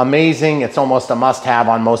just amazing. It's almost a must-have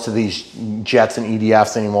on most of these jets and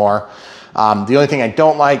EDFs anymore. The only thing I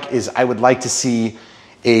don't like is I would like to see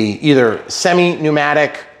either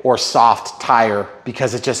semi-pneumatic or soft tire,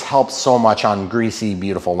 because it just helps so much on greasy,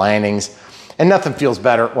 beautiful landings. And nothing feels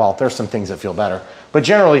better. Well, there's some things that feel better, but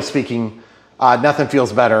generally speaking, nothing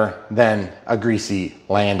feels better than a greasy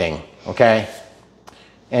landing, okay?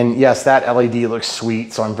 And yes, that LED looks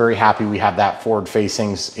sweet, so I'm very happy we have that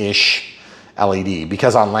forward-facing-ish LED,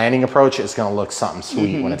 because on landing approach, it's gonna look something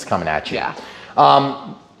sweet when it's coming at you.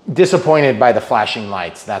 Yeah. Disappointed by the flashing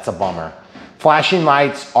lights, that's a bummer. Flashing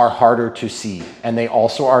lights are harder to see, and they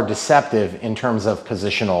also are deceptive in terms of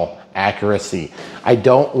positional accuracy. I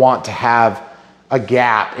don't want to have a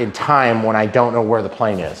gap in time when I don't know where the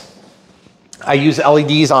plane is. I use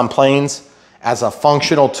LEDs on planes as a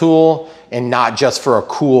functional tool and not just for a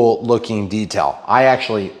cool looking detail. I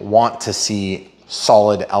actually want to see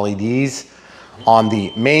solid LEDs on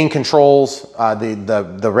the main controls,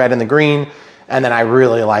 the red and the green. And then I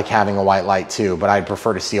really like having a white light too, but I'd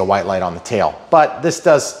prefer to see a white light on the tail. But this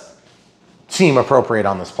does seem appropriate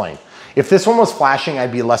on this plane. If this one was flashing,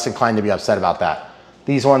 I'd be less inclined to be upset about that.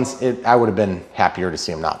 These ones, I would have been happier to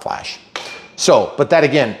see them not flash. So, but that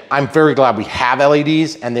again, I'm very glad we have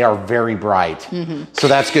LEDs and they are very bright. So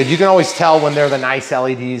that's good. You can always tell when they're the nice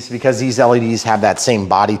LEDs because these LEDs have that same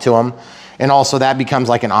body to them. And also that becomes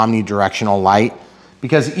like an omnidirectional light,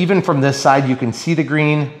 because even from this side, you can see the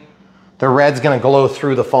green. The red's gonna glow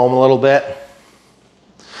through the foam a little bit.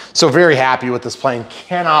 So very happy with this plane.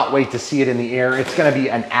 Cannot wait to see it in the air. It's gonna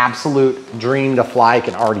be an absolute dream to fly, I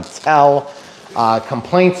can already tell.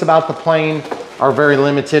 Complaints about the plane are very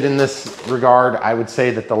limited in this regard. I would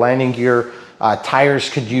say that the landing gear tires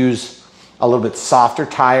could use a little bit softer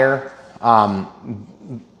tire. And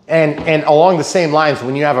along the same lines,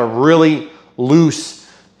 when you have a really loose,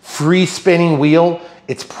 free spinning wheel,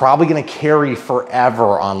 it's probably gonna carry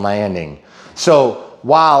forever on landing. So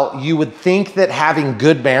while you would think that having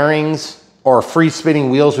good bearings or free spinning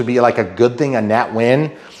wheels would be like a good thing, a net win,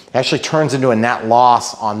 it actually turns into a net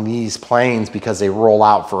loss on these planes because they roll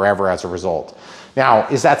out forever as a result. Now,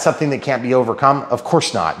 is that something that can't be overcome? Of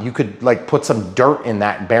course not. You could like put some dirt in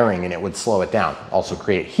that bearing and it would slow it down. Also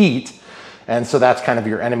create heat. And so that's kind of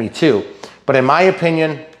your enemy too. But in my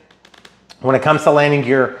opinion, when it comes to landing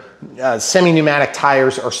gear, semi-pneumatic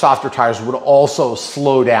tires or softer tires would also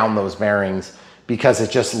slow down those bearings because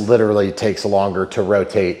it just literally takes longer to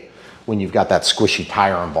rotate when you've got that squishy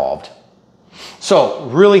tire involved. So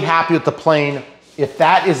really happy with the plane. If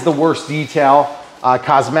that is the worst detail,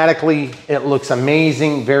 cosmetically, it looks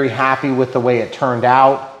amazing. Very happy with the way it turned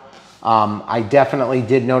out. I definitely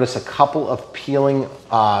did notice a couple of peeling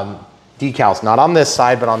decals, not on this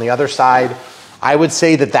side, but on the other side. I would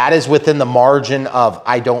say that that is within the margin of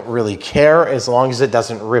I don't really care as long as it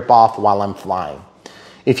doesn't rip off while I'm flying.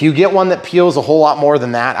 If you get one that peels a whole lot more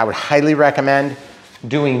than that, I would highly recommend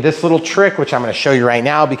doing this little trick, which I'm gonna show you right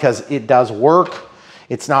now because it does work.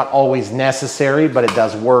 It's not always necessary, but it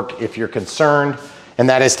does work if you're concerned. And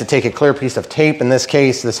that is to take a clear piece of tape. In this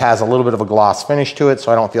case, this has a little bit of a gloss finish to it,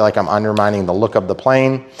 so I don't feel like I'm undermining the look of the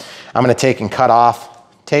plane. I'm gonna take and cut off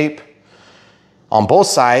tape on both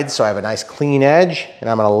sides so I have a nice clean edge, and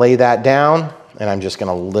I'm gonna lay that down and I'm just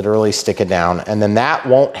gonna literally stick it down, and then that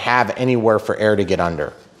won't have anywhere for air to get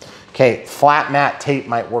under. Okay, flat matte tape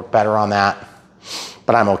might work better on that,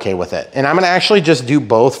 but I'm okay with it. And I'm gonna actually just do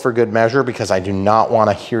both for good measure because I do not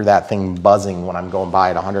wanna hear that thing buzzing when I'm going by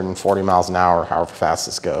at 140 miles an hour, however fast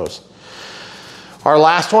this goes. Our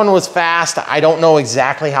last one was fast. I don't know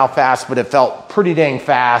exactly how fast, but it felt pretty dang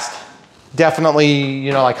fast. Definitely,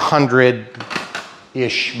 you know, like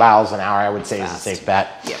 100-ish miles an hour, I would say fast. Is a safe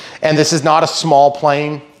bet. Yep. And this is not a small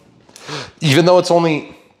plane, even though it's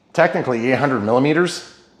only technically 800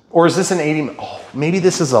 millimeters. Or is this an 80? Oh, maybe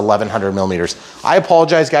this is 1100 millimeters. I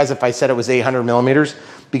apologize, guys, if I said it was 800 millimeters,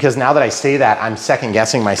 because now that I say that, I'm second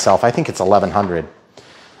guessing myself. I think it's 1100.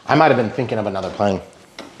 I might have been thinking of another plane.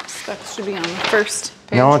 Specs should be on the first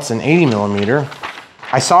page. No, it's an 80 millimeter.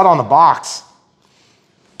 I saw it on the box.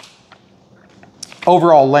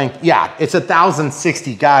 Overall length, yeah, it's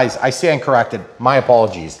 1,060. Guys, I stand corrected. My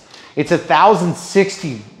apologies. It's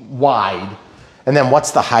 1,060 wide. And then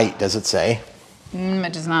what's the height, does it say?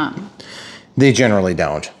 It does not. They generally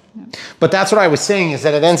don't. But that's what I was saying, is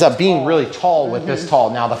that it ends up being really tall with this tall.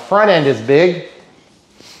 Now the front end is big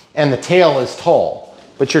and the tail is tall.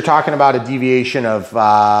 But you're talking about a deviation of,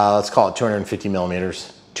 let's call it 250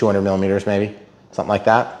 millimeters, 200 millimeters maybe, something like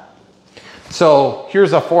that. So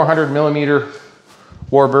here's a 400 millimeter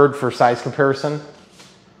warbird for size comparison.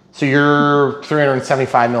 So you're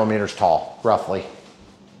 375 millimeters tall, roughly.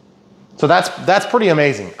 So that's pretty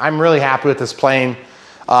amazing. I'm really happy with this plane.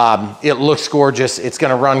 It looks gorgeous. It's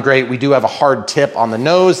gonna run great. We do have a hard tip on the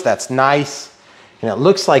nose. That's nice. And it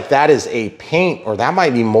looks like that is a paint, or that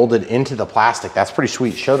might be molded into the plastic. That's pretty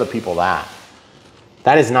sweet. Show the people that.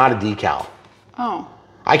 That is not a decal. Oh.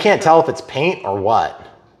 I can't tell if it's paint or what.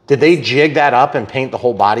 Did they jig that up and paint the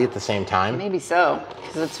whole body at the same time? Maybe so,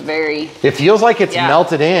 because it's very... It feels like it's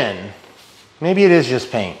melted in. Maybe it is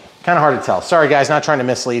just paint. Kind of hard to tell. Sorry guys, not trying to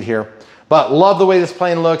mislead here. But love the way this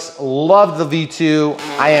plane looks. Love the V2.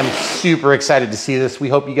 I am super excited to see this. We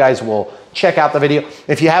hope you guys will check out the video.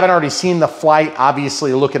 If you haven't already seen the flight,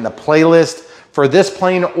 obviously look in the playlist for this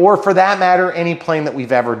plane, or for that matter, any plane that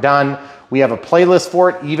we've ever done. We have a playlist for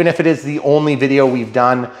it, even if it is the only video we've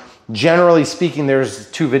done. Generally speaking, there's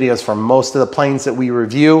 2 videos for most of the planes that we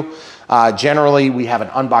review. Generally, we have an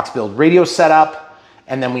unbox build radio setup,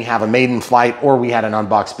 and then we have a maiden flight, or we had an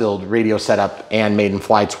unbox build radio setup and maiden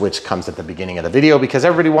flights, which comes at the beginning of the video, because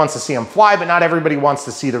everybody wants to see them fly, but not everybody wants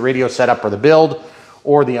to see the radio setup or the build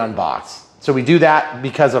or the unbox. So we do that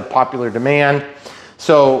because of popular demand.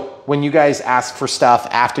 So when you guys ask for stuff,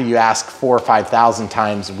 after you ask 4,000 or 5,000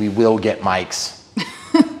 times, we will get mics.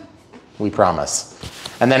 We promise.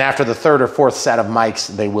 And then after the 3rd or 4th set of mics,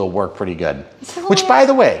 they will work pretty good. Which, by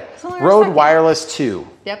the way, Rode Wireless 2.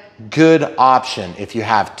 Yep. Good option if you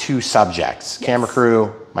have 2 subjects. Yes. Camera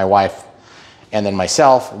crew, my wife, and then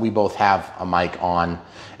myself. We both have a mic on.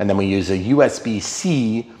 And then we use a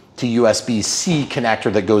USB-C to USB-C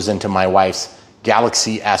connector that goes into my wife's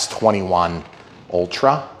Galaxy S21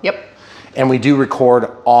 Ultra. Yep. And we do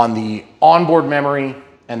record on the onboard memory,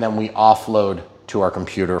 and then we offload to our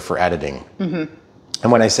computer for editing. Mm-hmm.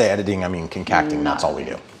 And when I say editing, I mean concacting. That's all we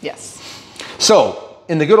do. Yes. So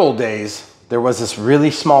in the good old days, there was this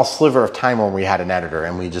really small sliver of time when we had an editor,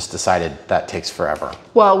 and we just decided that takes forever.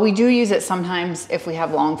 Well, we do use it sometimes if we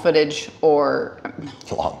have long footage, or...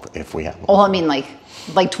 If we have... Well, I mean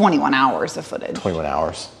like 21 hours of footage. 21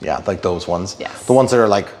 hours. Yeah, like those ones. Yes. The ones that are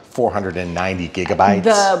like 490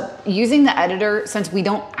 gigabytes. Using the editor, since we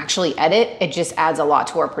don't actually edit, it just adds a lot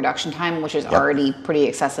to our production time, which is already pretty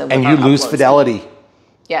excessive. And you lose fidelity.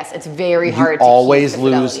 Yes, it's very hard to always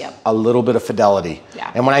lose a little bit of fidelity.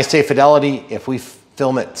 Yeah. And when I say fidelity, if we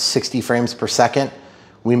film at 60 frames per second,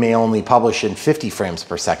 we may only publish in 50 frames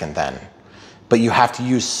per second then. But you have to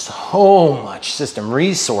use so much system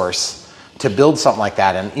resource to build something like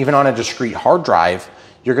that. And even on a discrete hard drive,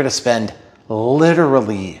 you're gonna spend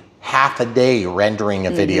literally half a day rendering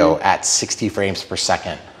a video at 60 frames per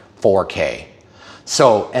second, 4K.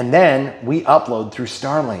 So, and then we upload through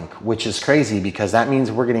Starlink, which is crazy because that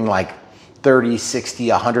means we're getting like 30,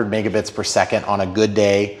 60, 100 megabits per second on a good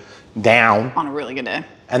day down. On a really good day.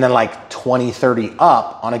 And then like 20, 30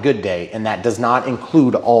 up on a good day. And that does not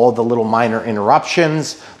include all the little minor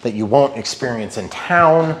interruptions that you won't experience in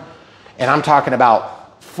town. And I'm talking about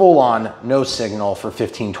full on no signal for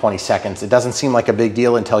 15, 20 seconds. It doesn't seem like a big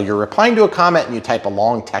deal until you're replying to a comment and you type a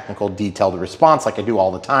long, technical, detailed response like I do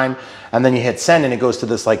all the time. And then you hit send and it goes to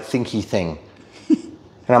this like thinky thing.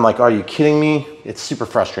 And I'm like, are you kidding me? It's super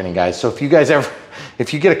frustrating, guys. So if you guys ever,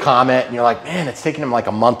 if you get a comment and you're like, man, it's taking them like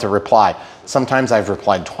a month to reply. Sometimes I've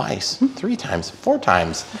replied twice, 3 times, 4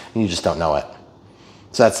 times, and you just don't know it.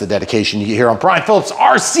 So that's the dedication you get here on Brian Phillips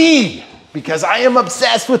RC, because I am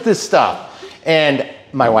obsessed with this stuff. And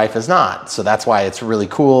my wife is not. So that's why it's really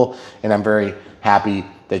cool. And I'm very happy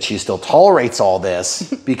that she still tolerates all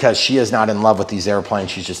this because she is not in love with these airplanes.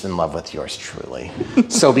 She's just in love with yours truly.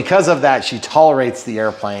 So because of that, she tolerates the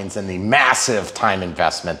airplanes and the massive time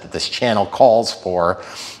investment that this channel calls for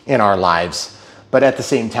in our lives. But at the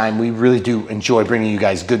same time, we really do enjoy bringing you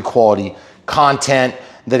guys good quality content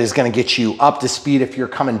that is going to get you up to speed. If you're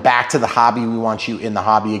coming back to the hobby, we want you in the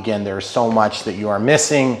hobby again. There's so much that you are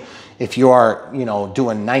missing. If you are,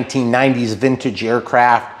 doing 1990s vintage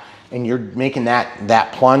aircraft and you're making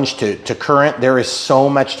that plunge to current, there is so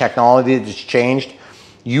much technology that's changed.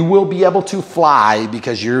 You will be able to fly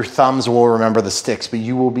because your thumbs will remember the sticks, but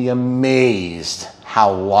you will be amazed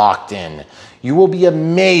how locked in. You will be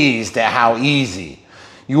amazed at how easy.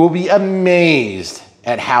 You will be amazed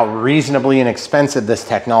at how reasonably inexpensive this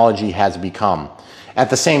technology has become. At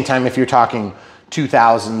the same time, if you're talking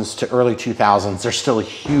 2000s to early 2000s, there's still a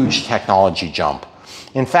huge technology jump.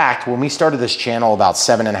 In fact, when we started this channel about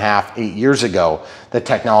 7.5, 8 years ago, the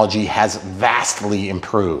technology has vastly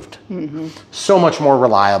improved. So much more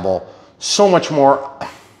reliable, so many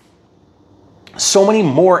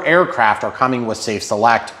more aircraft are coming with Safe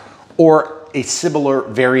Select or a similar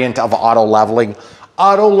variant of auto leveling.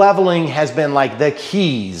 Auto leveling has been like the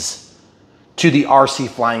keys to the RC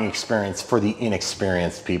flying experience for the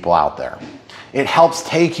inexperienced people out there. It helps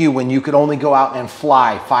take you when you could only go out and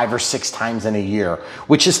fly 5 or 6 times in a year,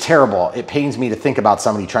 which is terrible. It pains me to think about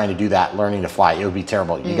somebody trying to do that, learning to fly. It would be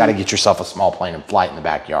terrible. You got to get yourself a small plane and fly it in the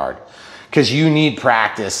backyard because you need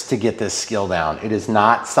practice to get this skill down. It is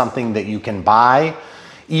not something that you can buy.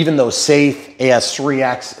 Even though Safe,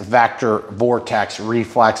 AS3X, Vector, Vortex,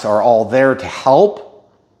 Reflex are all there to help,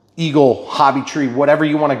 Eagle, Hobby Tree, whatever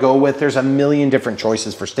you want to go with, there's a million different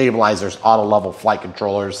choices for stabilizers, auto level flight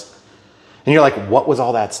controllers. And you're like, what was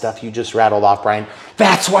all that stuff you just rattled off, Brian?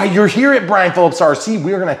 That's why you're here at Brian Phillips RC.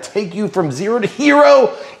 We're going to take you from zero to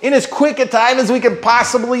hero in as quick a time as we can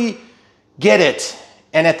possibly get it.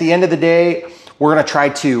 And at the end of the day, we're going to try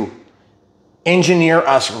to engineer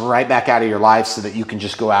us right back out of your life so that you can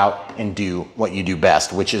just go out and do what you do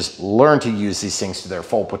best, which is learn to use these things to their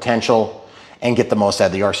full potential and get the most out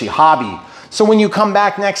of the RC hobby. So when you come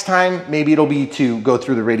back next time, maybe it'll be to go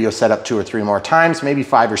through the radio setup 2 or 3 more times, maybe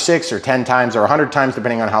 5 or 6 or 10 times or 100 times,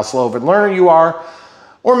 depending on how slow of a learner you are.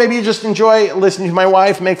 Or maybe you just enjoy listening to my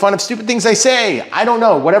wife make fun of stupid things I say. I don't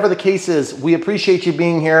know. Whatever the case is, we appreciate you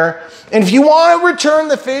being here. And if you want to return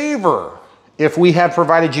the favor, if we have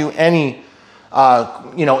provided you any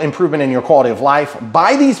improvement in your quality of life,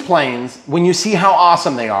 buy these planes when you see how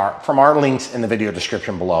awesome they are from our links in the video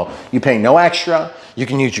description below. You pay no extra. You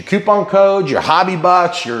can use your coupon code, your hobby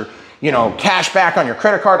bucks, your cash back on your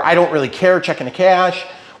credit card. I don't really care, checking the cash,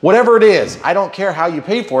 whatever it is. I don't care how you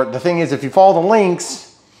pay for it. The thing is, if you follow the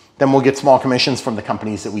links, then we'll get small commissions from the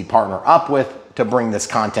companies that we partner up with to bring this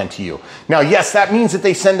content to you. Now, yes, that means that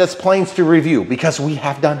they send us planes to review because we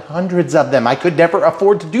have done hundreds of them. I could never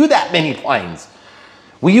afford to do that many planes.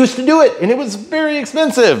 We used to do it and it was very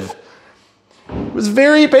expensive. It was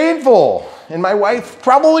very painful. And my wife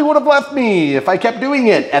probably would have left me if I kept doing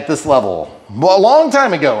it at this level a long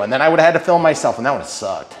time ago. And then I would have had to film myself and that would have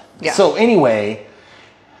sucked. Yeah. So anyway,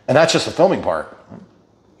 and that's just the filming part.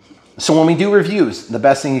 So when we do reviews, the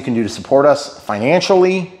best thing you can do to support us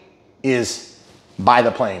financially is buy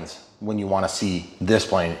the planes when you want to see this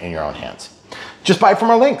plane in your own hands. Just buy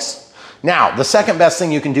from our links. Now, the second best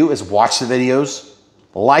thing you can do is watch the videos,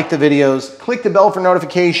 like the videos, click the bell for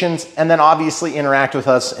notifications, and then obviously interact with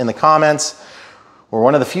us in the comments. We're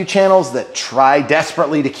one of the few channels that try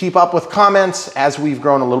desperately to keep up with comments. As we've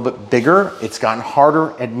grown a little bit bigger, it's gotten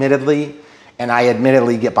harder, admittedly, and I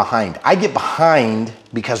admittedly get behind. I get behind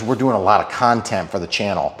because we're doing a lot of content for the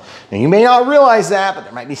channel. Now, you may not realize that, but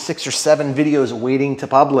there might be 6 or 7 videos waiting to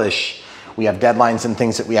publish. We have deadlines and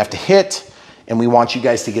things that we have to hit, and we want you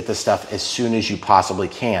guys to get this stuff as soon as you possibly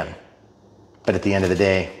can. But at the end of the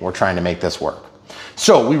day, we're trying to make this work.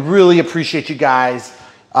 So we really appreciate you guys.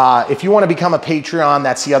 If you want to become a Patreon,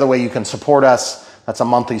 that's the other way you can support us. That's a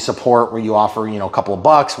monthly support where you offer, a couple of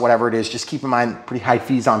bucks, whatever it is. Just keep in mind, pretty high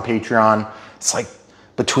fees on Patreon. It's like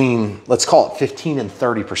between, let's call it 15 and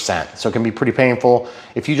 30%. So it can be pretty painful.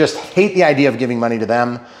 If you just hate the idea of giving money to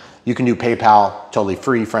them, you can do PayPal, totally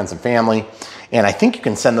free, friends and family. And I think you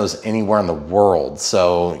can send those anywhere in the world.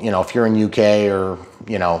 So, if you're in UK or,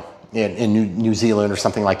 in New Zealand or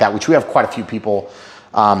something like that, which we have quite a few people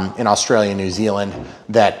in Australia and New Zealand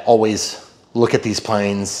that always look at these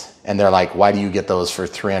planes and they're like, why do you get those for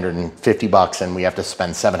 350 bucks and we have to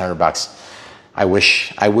spend 700 bucks? I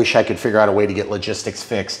wish I could figure out a way to get logistics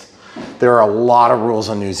fixed. There are a lot of rules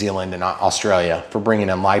in New Zealand and Australia for bringing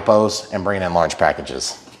in lipos and bringing in large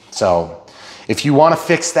packages. So If you want to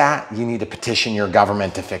fix that, you need to petition your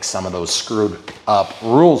government to fix some of those screwed up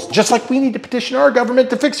rules. Just like we need to petition our government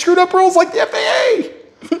to fix screwed up rules like the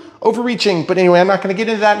FAA. Overreaching, but anyway, I'm not going to get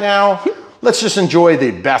into that now. Let's just enjoy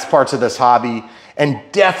the best parts of this hobby and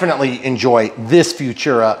definitely enjoy this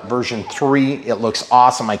Futura version 3. It looks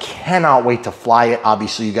awesome. I cannot wait to fly it.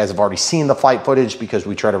 Obviously, you guys have already seen the flight footage because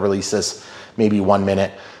we try to release this maybe 1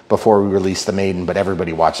 minute before we release the maiden, but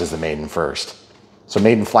everybody watches the maiden first. So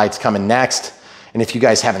maiden flight's coming next. And if you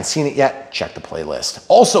guys haven't seen it yet, check the playlist.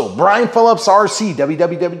 Also, Brian Phillips RC,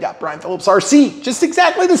 www.brianphillipsrc, just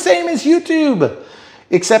exactly the same as YouTube,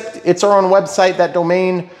 except it's our own website. That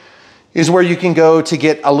domain is where you can go to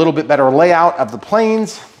get a little bit better layout of the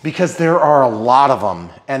planes because there are a lot of them.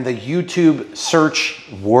 And the YouTube search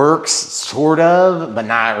works, sort of, but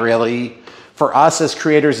not really. For us as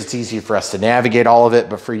creators, it's easy for us to navigate all of it,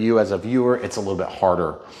 but for you as a viewer, it's a little bit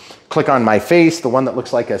harder. Click on my face, the one that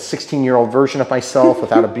looks like a 16-year-old version of myself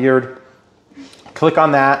without a beard. Click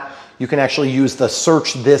on that. You can actually use the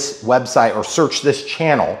search this website or search this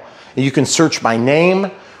channel. And you can search my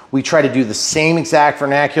name. We try to do the same exact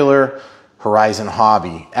vernacular, Horizon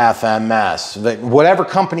Hobby, FMS, whatever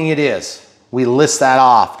company it is. We list that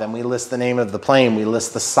off, then we list the name of the plane, we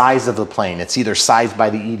list the size of the plane. It's either sized by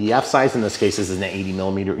the EDF size, in this case this is an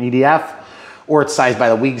 80mm EDF, or it's sized by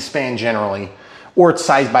the wingspan generally, or it's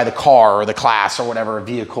sized by the car or the class or whatever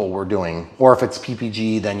vehicle we're doing. Or if it's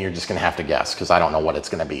PPG, then you're just gonna have to guess because I don't know what it's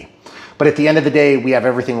gonna be. But at the end of the day, we have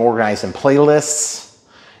everything organized in playlists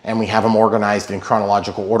and we have them organized in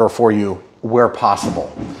chronological order for you where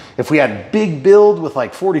possible. If we had big build with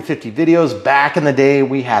like 40, 50 videos, back in the day,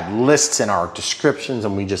 we had lists in our descriptions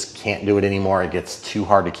and we just can't do it anymore. It gets too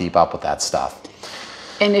hard to keep up with that stuff.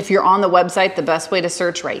 And if you're on the website, the best way to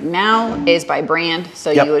search right now is by brand. So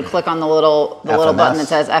you would click on the little button that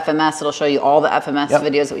says FMS. It'll show you all the FMS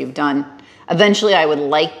videos that we've done. Eventually, I would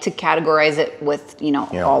like to categorize it with,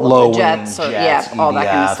 all of the jets, or all that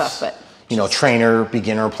kind of stuff. But trainer,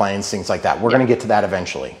 beginner planes, things like that. We're going to get to that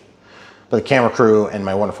eventually. But the camera crew and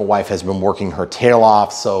my wonderful wife has been working her tail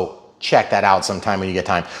off, so check that out sometime when you get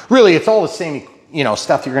time. Really, it's all the same,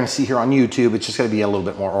 stuff you're going to see here on YouTube. It's just going to be a little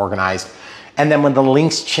bit more organized. And then when the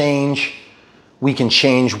links change, we can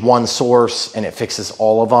change one source and it fixes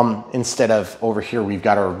all of them. Instead of over here, we've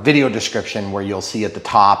got our video description where you'll see at the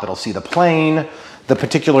top, it'll see the plane, the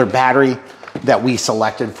particular battery that we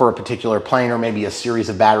selected for a particular plane, or maybe a series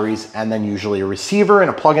of batteries, and then usually a receiver and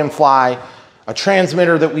a plug and fly, a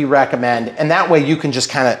transmitter that we recommend. And that way you can just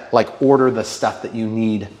kind of like order the stuff that you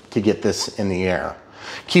need to get this in the air.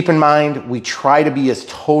 Keep in mind, we try to be as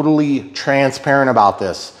totally transparent about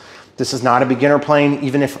this. This is not a beginner plane.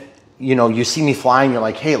 Even if you see me flying, you're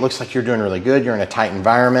like, hey, it looks like you're doing really good. You're in a tight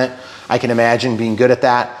environment. I can imagine being good at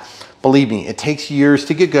that. Believe me, it takes years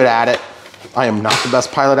to get good at it. I am not the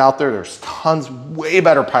best pilot out there. There's tons way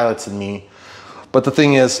better pilots than me. But the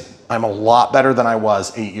thing is, I'm a lot better than I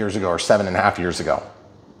was 8 years ago or 7.5 years ago.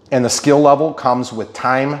 And the skill level comes with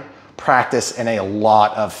time, practice, and a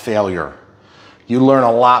lot of failure. You learn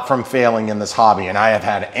a lot from failing in this hobby, and I have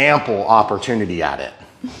had ample opportunity at it.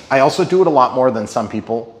 I also do it a lot more than some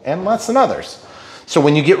people and less than others. So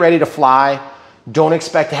when you get ready to fly, don't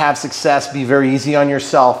expect to have success. Be very easy on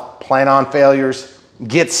yourself. Plan on failures.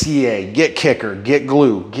 Get CA, get kicker, get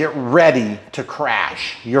glue, get ready to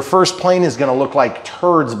crash. Your first plane is gonna look like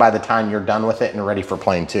turds by the time you're done with it and ready for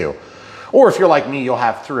plane 2. Or if you're like me, you'll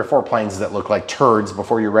have 3 or 4 planes that look like turds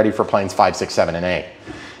before you're ready for planes 5, 6, 7, and 8.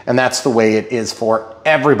 And that's the way it is for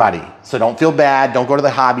everybody. So don't feel bad. Don't go to the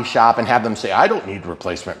hobby shop and have them say, I don't need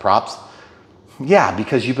replacement props. Yeah,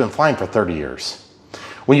 because you've been flying for 30 years.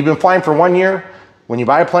 When you've been flying for 1 year, when you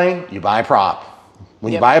buy a plane, you buy a prop.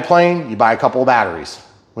 When you buy a plane, you buy a couple of batteries.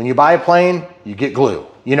 When you buy a plane, you get glue.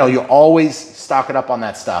 You always stock it up on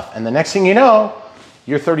that stuff. And the next thing you know,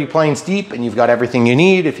 you're 30 planes deep and you've got everything you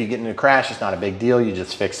need. If you get in a crash, it's not a big deal. You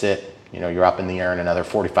just fix it. You're up in the air in another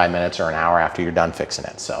 45 minutes or an hour after you're done fixing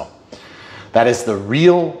it. So that is the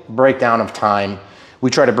real breakdown of time. We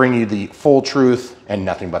try to bring you the full truth and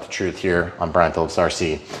nothing but the truth here on Brian Phillips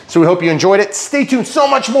RC. So we hope you enjoyed it. Stay tuned, so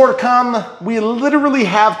much more to come. We literally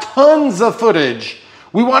have tons of footage.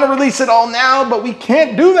 We want to release it all now, but we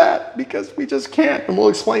can't do that because we just can't. And we'll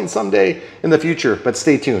explain someday in the future, but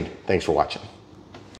stay tuned. Thanks for watching.